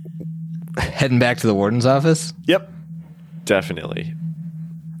the warden's office? Yep. Definitely.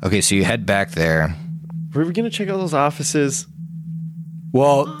 Okay, so you head back there. Were we going to check out those offices?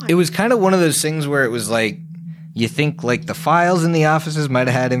 Well, it was kind of one of those things where it was like, you think like the files in the offices might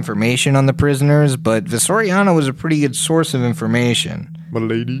have had information on the prisoners, but Visoriana was a pretty good source of information.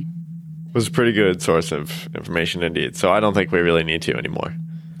 Milady was a pretty good source of information indeed, so I don't think we really need to anymore.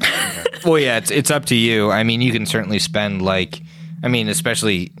 Well, yeah, it's up to you. I mean, you can certainly spend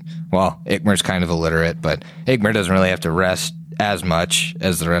especially, Ikmer's kind of illiterate, but Ikmer doesn't really have to rest as much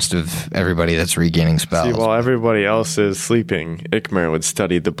as the rest of everybody that's regaining spells. See, while everybody else is sleeping, Ikmer would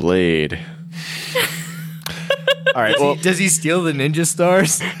study the blade. All right. Well, does he steal the ninja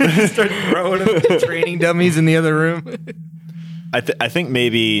stars? Start throwing them at training dummies in the other room? I think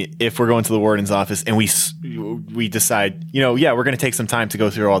maybe if we're going to the warden's office and we decide, we're going to take some time to go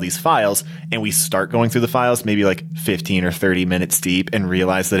through all these files, and we start going through the files maybe like 15 or 30 minutes deep and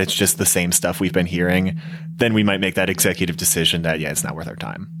realize that it's just the same stuff we've been hearing, then we might make that executive decision that, it's not worth our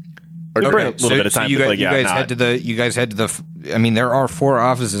time. Or okay. a little bit of time. You guys head to the there are 4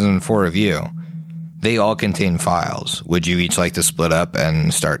 offices and 4 of you. They all contain files. Would you each like to split up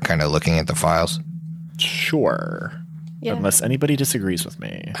and start kind of looking at the files? Sure. Yeah. Unless anybody disagrees with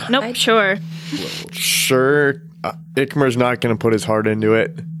me. Nope, sure. Sure. Ikmer's not going to put his heart into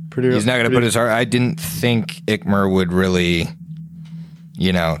it. He's not going to put his heart. I didn't think Ikmer would really,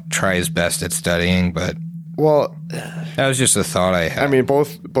 try his best at studying, but that was just a thought I had. I mean,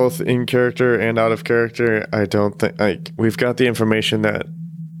 both in character and out of character, I don't think we've got the information that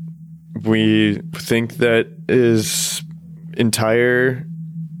we think that is entire,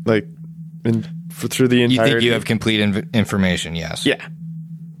 through the entire. You think you have complete information? Yes. Yeah.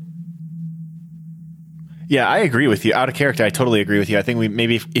 Yeah, I agree with you. Out of character, I totally agree with you. I think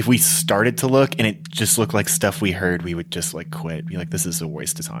if we started to look and it just looked like stuff we heard, we would just quit. Be like, this is a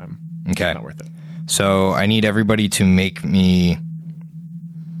waste of time. Okay. It's not worth it. So I need everybody to make me,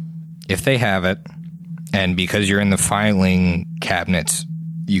 if they have it, and because you're in the filing cabinets,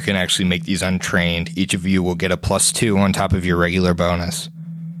 you can actually make these untrained. Each of you will get a +2 on top of your regular bonus.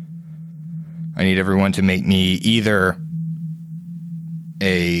 I need everyone to make me either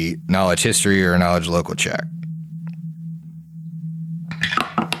a knowledge history or a knowledge local check.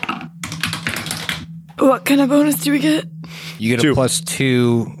 What kind of bonus do we get? You get a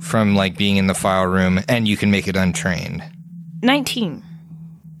 +2 from being in the file room, and you can make it untrained. 19.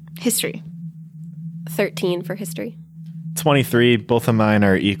 History. 13 for history. 23. Both of mine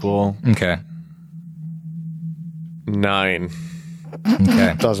are equal. Okay. 9.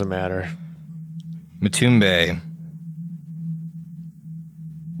 Okay. Doesn't matter. Matumbe,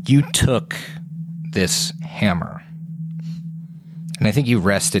 you took this hammer, and I think you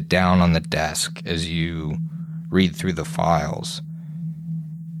rest it down on the desk as you read through the files.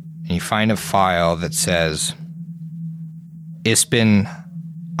 And you find a file that says, Ispin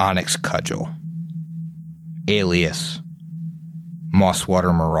Onyx Cudgel, alias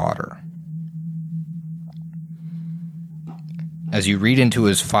Mosswater Marauder. As you read into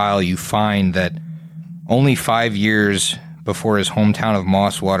his file, you find that only 5 years before his hometown of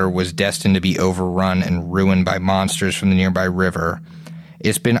Mosswater was destined to be overrun and ruined by monsters from the nearby river,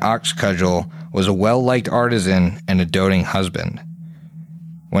 Ispin Oxcudgel was a well-liked artisan and a doting husband.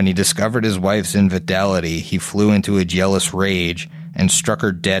 When he discovered his wife's infidelity, he flew into a jealous rage and struck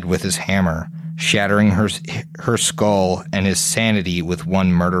her dead with his hammer, shattering her skull and his sanity with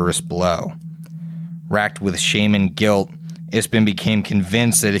one murderous blow. Racked with shame and guilt, Ispen became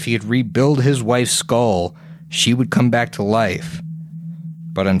convinced that if he could rebuild his wife's skull, she would come back to life.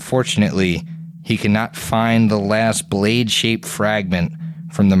 But unfortunately, he could not find the last blade-shaped fragment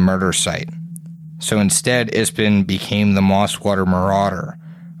from the murder site. So instead, Ispen became the Mosswater Marauder.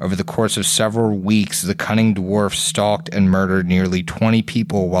 Over the course of several weeks, the cunning dwarf stalked and murdered nearly 20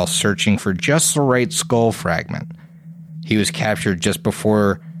 people while searching for just the right skull fragment. He was captured just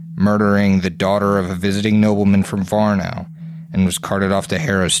before murdering the daughter of a visiting nobleman from Varno and was carted off to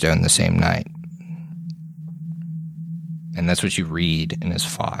Harrowstone the same night. And that's what you read in his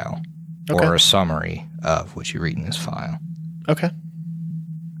file, or a summary of what you read in his file. Okay.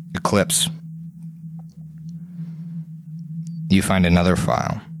 Eclipse. You find another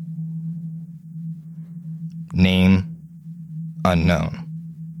file. Name unknown.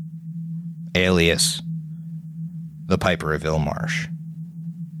 Alias the Piper of Illmarsh.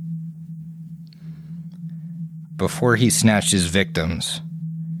 Before he snatched his victims,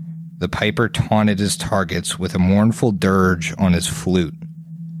 the Piper taunted his targets with a mournful dirge on his flute.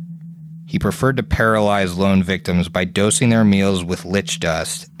 He preferred to paralyze lone victims by dosing their meals with lich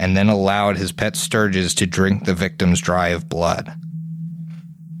dust, and then allowed his pet sturges to drink the victims dry of blood.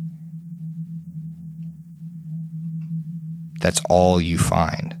 That's all you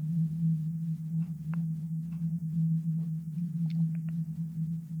find.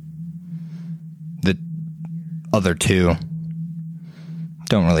 The other two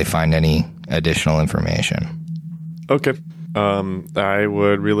don't really find any additional information. Okay. I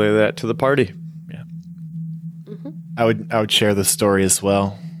would relay that to the party. Yeah. Mm-hmm. I would share the story as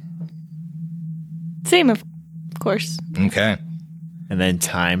well. Same, of course. Okay. And then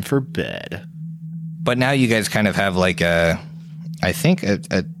time for bed. But now you guys kind of have like a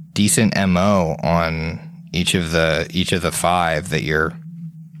decent MO on each of the five that you're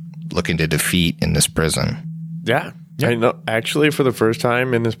looking to defeat in this prison. Yeah. I know. Actually, for the first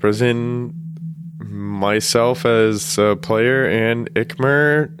time in this prison, myself as a player and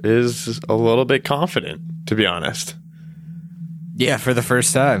Ikmer is a little bit confident, to be honest. Yeah, for the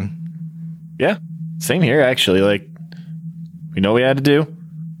first time. Yeah. Same here, actually. Like, we know what we had to do.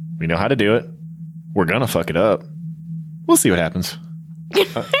 We know how to do it. We're gonna fuck it up. We'll see what happens.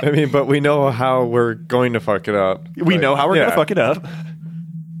 But we know how we're going to fuck it up. We know how we're gonna fuck it up.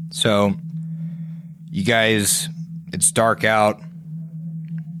 So, you guys, it's dark out.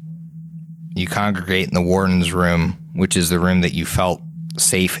 You congregate in the warden's room, which is the room that you felt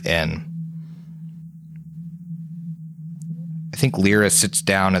safe in. I think Lyra sits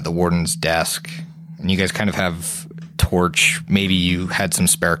down at the warden's desk, and you guys kind of have torch. Maybe you had some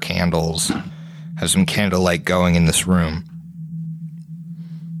spare candles. Have some candlelight going in this room.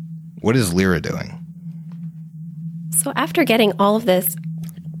 What is Lyra doing? So after getting all of this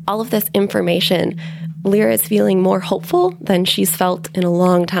information, Lyra is feeling more hopeful than she's felt in a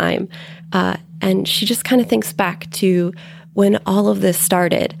long time. And she just kind of thinks back to when all of this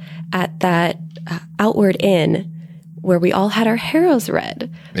started at that Outward Inn where we all had our harrows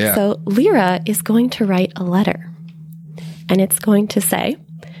read. Yeah. So Lyra is going to write a letter. And it's going to say,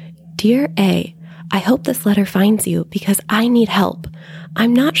 "Dear A, I hope this letter finds you because I need help.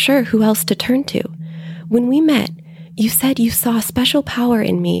 I'm not sure who else to turn to. When we met, you said you saw special power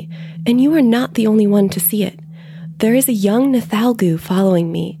in me, and you are not the only one to see it. There is a young Nathalgu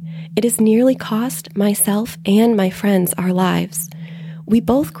following me. It has nearly cost myself and my friends our lives. We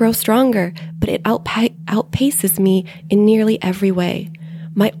both grow stronger, but it outpaces me in nearly every way.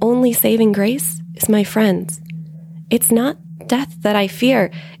 My only saving grace is my friends. It's not death that I fear,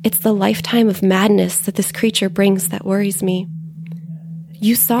 it's the lifetime of madness that this creature brings that worries me.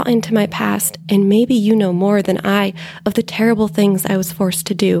 You saw into my past, and maybe you know more than I of the terrible things I was forced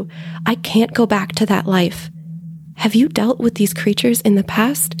to do. I can't go back to that life. Have you dealt with these creatures in the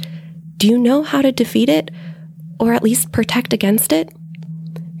past? Do you know how to defeat it, or at least protect against it?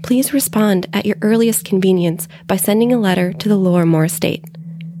 Please respond at your earliest convenience by sending a letter to the Lorimore estate.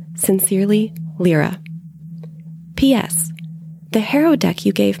 Sincerely, Lyra. P.S. The Harrow deck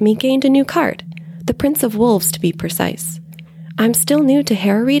you gave me gained a new card, the Prince of Wolves to be precise. I'm still new to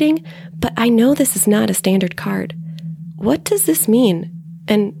Harrow reading, but I know this is not a standard card. What does this mean,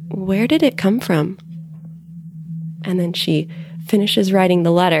 and where did it come from?" And then she finishes writing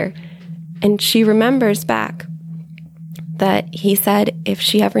the letter, and she remembers back that he said if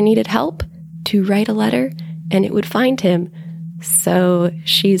she ever needed help, to write a letter, and it would find him. So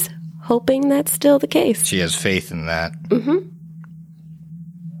she's hoping that's still the case. She has faith in that. Mm-hmm.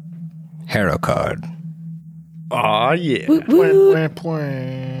 hero card. Aw, yeah. Woo, woo.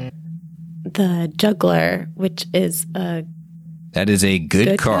 The juggler, which is a That is a good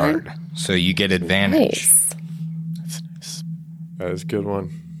Good card. card. So you get advantage. nice. That is a good one.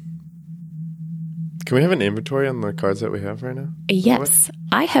 Can we have an inventory on the cards that we have right now? Yes,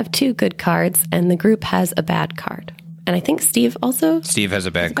 I have 2 good cards, and the group has a bad card. And I think Steve also. Steve has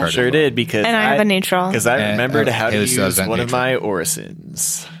a bad card. Sure did, because And I have a neutral. Because I remembered how to His use doesn't one of neutral. my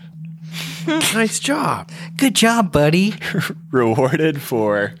orisons. Nice job. Good job, buddy. Rewarded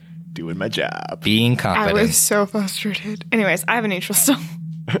for doing my job. Being I competent. was so frustrated. Anyways, I have a neutral still.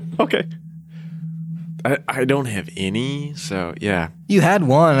 Okay. I don't have any, so yeah. You had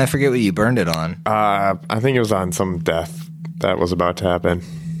one. I forget what you burned it on. I think it was on some death that was about to happen.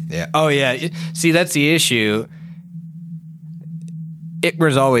 Yeah. Oh, yeah. See, that's the issue.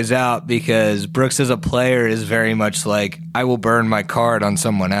 Ikmer's always out because Brooks as a player is very much like, I will burn my card on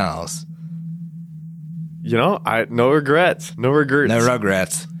someone else. You know, no regrets. No regrets. No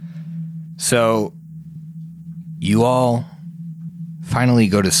regrets. So you all finally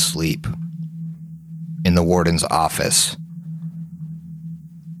go to sleep in the warden's office.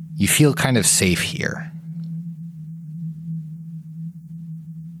 You feel kind of safe here.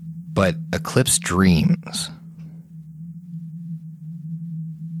 But Eclipse dreams.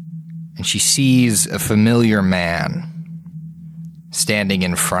 And she sees a familiar man standing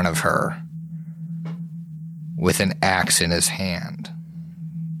in front of her with an axe in his hand.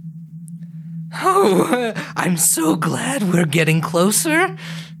 Oh, I'm so glad we're getting closer.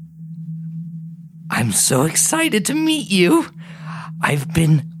 I'm so excited to meet you. I've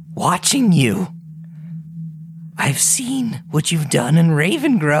been watching you. I've seen what you've done in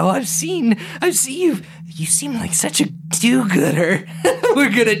Ravengrow. I've seen you. You seem like such a do-gooder. We're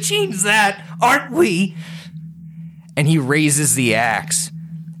gonna change that, aren't we? And he raises the axe,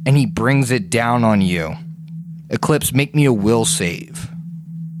 and he brings it down on you. Eclipse, make me a will save.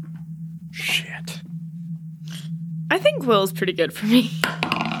 Shit. I think Will's pretty good for me.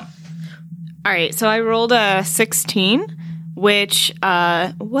 All right, so I rolled a 16, which,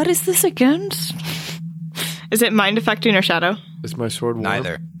 what is this against? Is it mind affecting or shadow? Is my sword warm?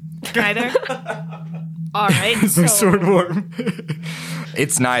 Neither. Neither. All right. So Sword warm.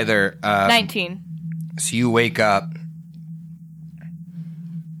 It's neither. 19. So you wake up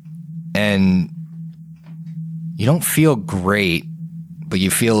and you don't feel great, but you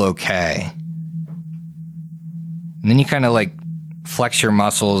feel okay. And then you kind of like flex your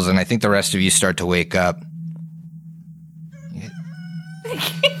muscles, and I think the rest of you start to wake up.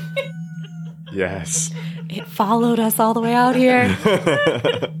 Yes. It followed us all the way out here.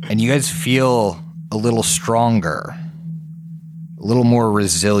 And you guys feel a little stronger, a little more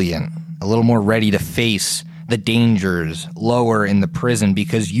resilient, a little more ready to face the dangers lower in the prison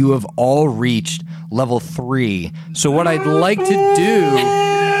because you have all reached level 3. So what I'd like to do...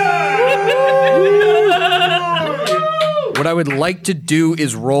 What I would like to do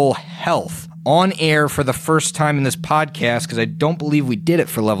is roll health on air for the first time in this podcast because I don't believe we did it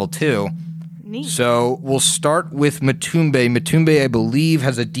for level 2. Neat. So we'll start with Matumbe. Matumbe, I believe,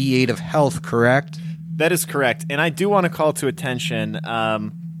 has a D8 of health, correct? That is correct. And I do want to call to attention,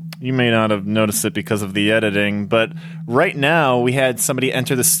 you may not have noticed it because of the editing, but right now we had somebody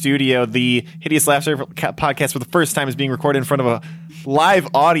enter the studio. The Hideous Laughter podcast for the first time is being recorded in front of a live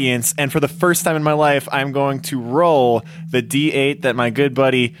audience. And for the first time in my life, I'm going to roll the D8 that my good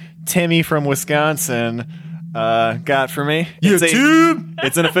buddy Timmy from Wisconsin got for me.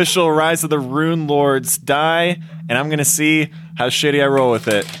 It's an official Rise of the Rune Lords die, and I'm going to see how shitty I roll with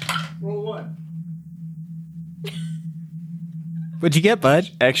it. What'd you get, bud?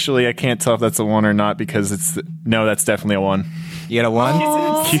 Actually, I can't tell if that's a 1 or not because no, that's definitely a 1. You got a 1?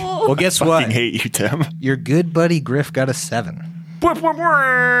 Well, guess I what? fucking hate you, Tim. Your good buddy Griff got a 7.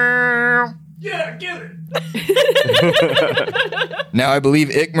 Yeah, get it. Now, I believe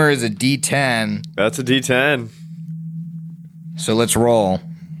Ikmer is a D10, That's a D10. so let's roll.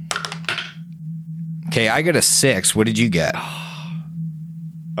 Okay, I got a 6. What did you get?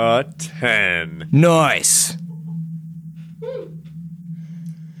 A 10. Nice.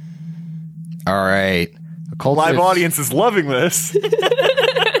 All right. Live audience is loving this.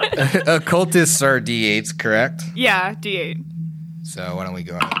 Occultists are D8s, correct? Yeah, D8. So why don't we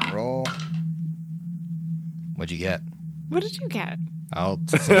go ahead and roll? What'd you get? What did you get? I'll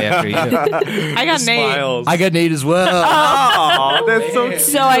say after you. I got an 8. Smiles. I got an 8 as well. Aw, that's so cute.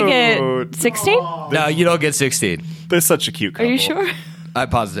 So I get 16? No, you don't get 16. They're such a cute Are couple. you sure? I'm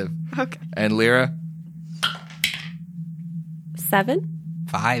positive. Okay. And Lyra? 7?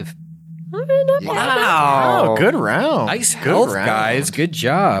 5. Wow. Oh, good round. Nice Good health, round. guys. Good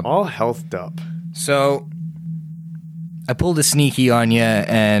job. All healthed up. So, I pulled a sneaky on you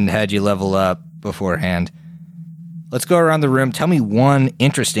and had you level up beforehand. Let's go around the room. Tell me one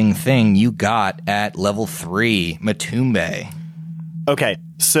interesting thing you got at level 3, Matumbe. Okay,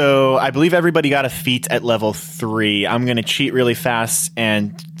 so I believe everybody got a feat at level 3. I'm going to cheat really fast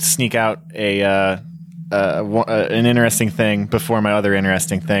and sneak out an interesting thing before my other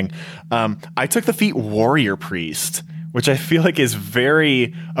interesting thing. I took the feat Warrior Priest, which I feel like is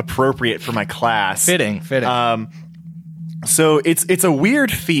very appropriate for my class. Fitting. So it's a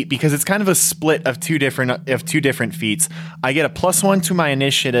weird feat because it's kind of a split of two different feats. I get a +1 to my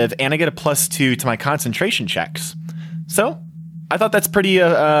initiative and I get a +2 to my concentration checks. So I thought that's pretty.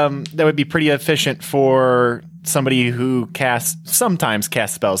 That would be pretty efficient for somebody who sometimes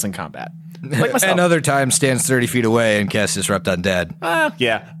casts spells in combat, like myself. And other times stands 30 feet away and casts Disrupt Undead.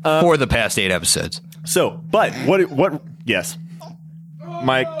 Yeah. For the past 8 episodes. So, but what? Yes.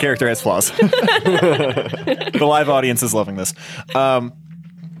 My character has flaws. The live audience is loving this.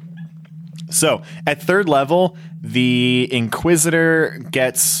 So, at 3rd level, the Inquisitor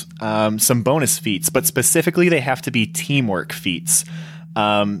gets some bonus feats, but specifically they have to be teamwork feats.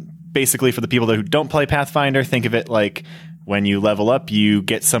 Basically, for the people who don't play Pathfinder, think of it like when you level up, you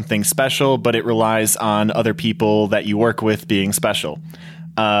get something special, but it relies on other people that you work with being special.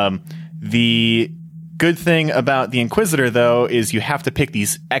 The good thing about the Inquisitor, though, is you have to pick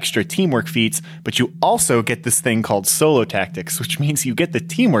these extra teamwork feats, but you also get this thing called solo tactics, which means you get the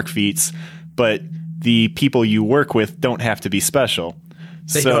teamwork feats, but the people you work with don't have to be special.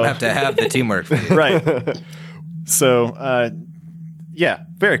 They don't have to have the teamwork feat. Right. So, yeah,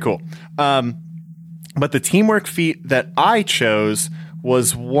 very cool. But the teamwork feat that I chose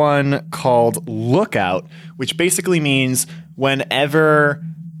was one called Lookout, which basically means whenever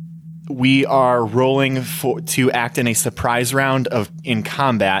we are rolling to act in a surprise round in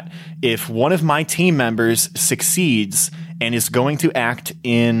combat, if one of my team members succeeds and is going to act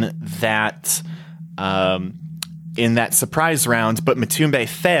in that surprise round, but Matumbe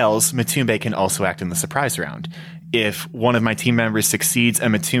fails, Matumbe can also act in the surprise round. If one of my team members succeeds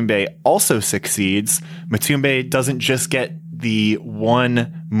and Matumbe also succeeds, Matumbe doesn't just get the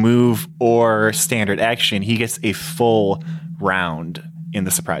one move or standard action, he gets a full round in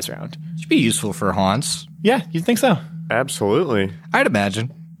the surprise round. Should be useful for haunts. Yeah, you'd think so. Absolutely. I'd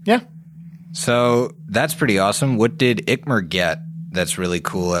imagine. Yeah. So that's pretty awesome. What did Ikmer get that's really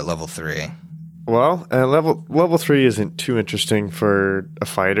cool at level 3? Well, level 3 isn't too interesting for a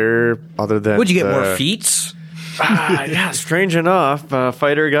fighter other than... Would you get more feats? Yeah, strange enough,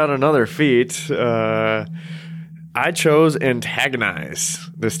 fighter got another feat. I chose Antagonize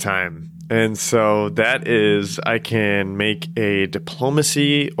this time. And so that is, I can make a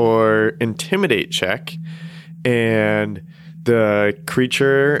diplomacy or intimidate check, and the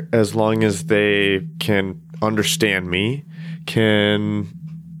creature, as long as they can understand me, can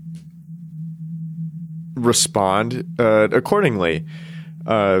respond accordingly.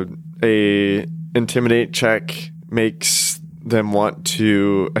 A intimidate check makes them want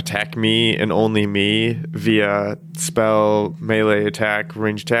to attack me and only me via spell, melee attack,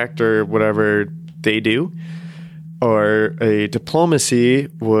 range attack, or whatever they do. Or a diplomacy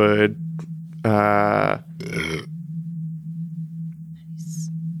would Wow.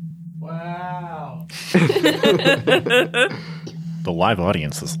 The live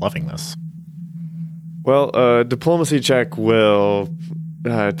audience is loving this. well, a diplomacy check will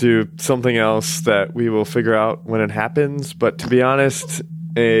do something else that we will figure out when it happens. But to be honest,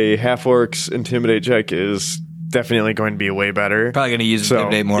 a half-orc's intimidate check is definitely going to be way better. Probably going to use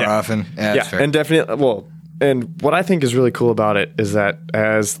intimidate more often. Yeah, that's fair. And definitely, well, and what I think is really cool about it is that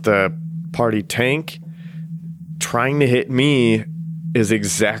as the party tank, trying to hit me is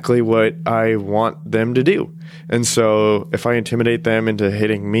exactly what I want them to do. And so if I intimidate them into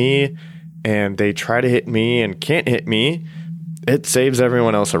hitting me and they try to hit me and can't hit me, it saves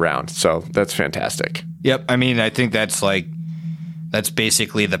everyone else around. So that's fantastic. Yep. I mean, I think that's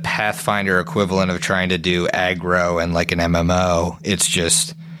basically the Pathfinder equivalent of trying to do aggro and like an MMO.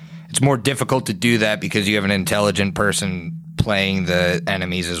 It's more difficult to do that because you have an intelligent person playing the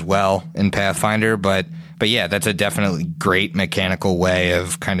enemies as well in Pathfinder. But yeah, that's a definitely great mechanical way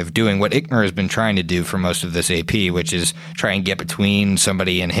of kind of doing what Ikmer has been trying to do for most of this AP, which is try and get between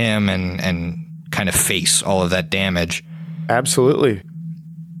somebody and him and kind of face all of that damage. Absolutely.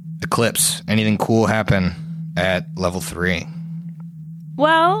 Eclipse, anything cool happen at level 3?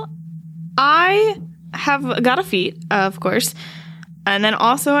 Well, I have got a feat, of course. And then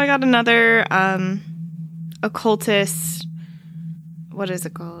also I got another occultist. What is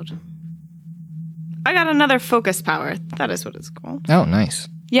it called? I got another focus power. That is what it's called. Oh, nice.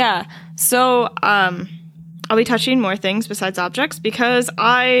 Yeah. So, I'll be touching more things besides objects because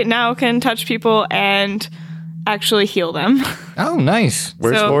I now can touch people and actually heal them. Oh, nice.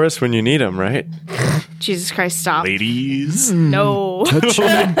 Where's So- Horace when you need him, right? Jesus Christ, stop. Ladies. No.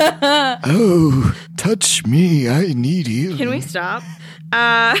 Oh, touch me. I need you. Can we stop?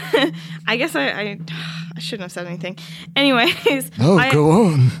 I guess I shouldn't have said anything. Anyways. Go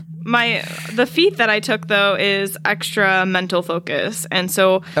on. The feat that I took, though, is extra mental focus. And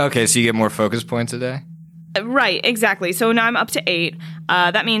so... Okay, so you get more focus points a day? Right, exactly. So now I'm up to 8.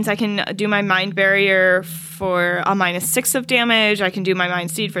 That means I can do my mind barrier for a -6 of damage. I can do my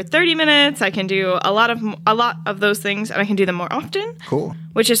mind seed for 30 minutes. I can do a lot of those things, and I can do them more often. Cool.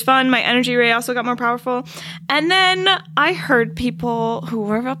 Which is fun. My energy ray also got more powerful. And then I heard people who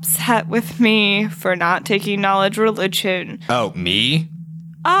were upset with me for not taking knowledge religion. Oh, me?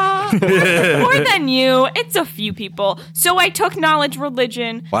 More than you. It's a few people. So I took knowledge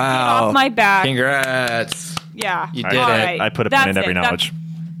religion. Wow. Get off my back. Congrats. Yeah. You did All it. right. I put a pin in That's every it. knowledge.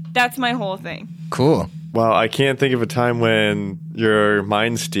 That's my whole thing. Cool. Well, I can't think of a time when your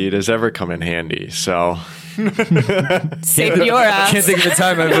mind steed has ever come in handy, so... Save your I can't ass. think of a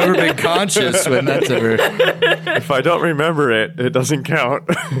time I've ever been conscious when that's ever... If I don't remember it, it doesn't count.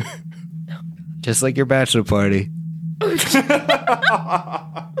 Just like your bachelor party.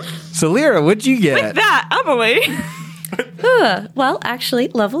 So, Lyra, what'd you get? That, Emily. Well, actually,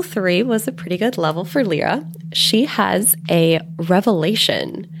 level 3 was a pretty good level for Lyra. She has a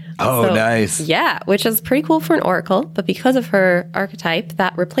revelation. Oh, nice. Yeah, which is pretty cool for an oracle, but because of her archetype,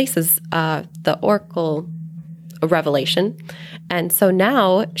 that replaces the oracle revelation. And so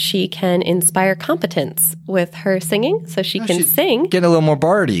now she can inspire competence with her singing, so she can sing. Getting a little more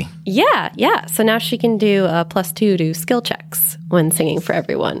bardy. Yeah. So now she can do a +2 to skill checks when singing for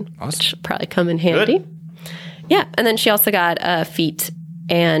everyone, which will probably come in handy. Yeah, and then she also got a feat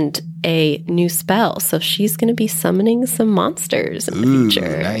and a new spell, so she's going to be summoning some monsters in the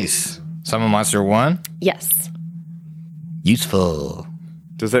future. Nice. Summon Monster 1? Yes. Useful.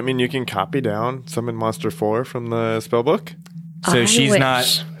 Does that mean you can copy down Summon Monster 4 from the spellbook? So I she's wish.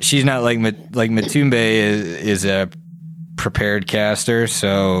 not like Matumbe is a prepared caster,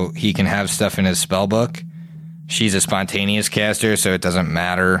 so he can have stuff in his spell book. She's a spontaneous caster, so it doesn't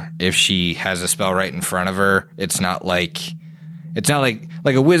matter if she has a spell right in front of her. It's not like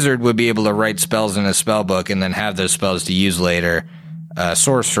a wizard would be able to write spells in a spell book and then have those spells to use later. A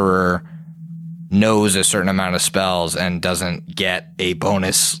sorcerer knows a certain amount of spells and doesn't get a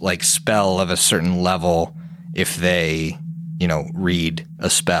bonus like spell of a certain level if they, read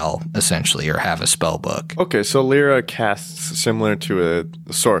a spell essentially or have a spell book. Okay, so Lyra casts similar to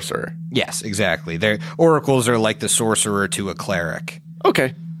a sorcerer. Yes, exactly. Their oracles are like the sorcerer to a cleric.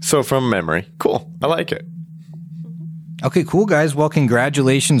 Okay, so from memory. Cool. I like it. Okay, cool, guys. Well,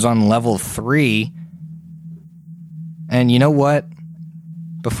 congratulations on level 3. And you know what?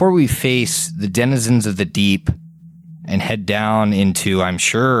 Before we face the denizens of the deep and head down into, I'm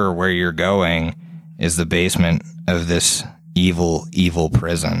sure where you're going is the basement of this evil, evil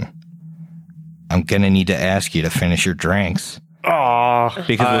prison, I'm going to need to ask you to finish your drinks. Aw,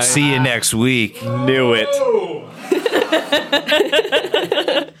 Because we'll see you next week. knew it.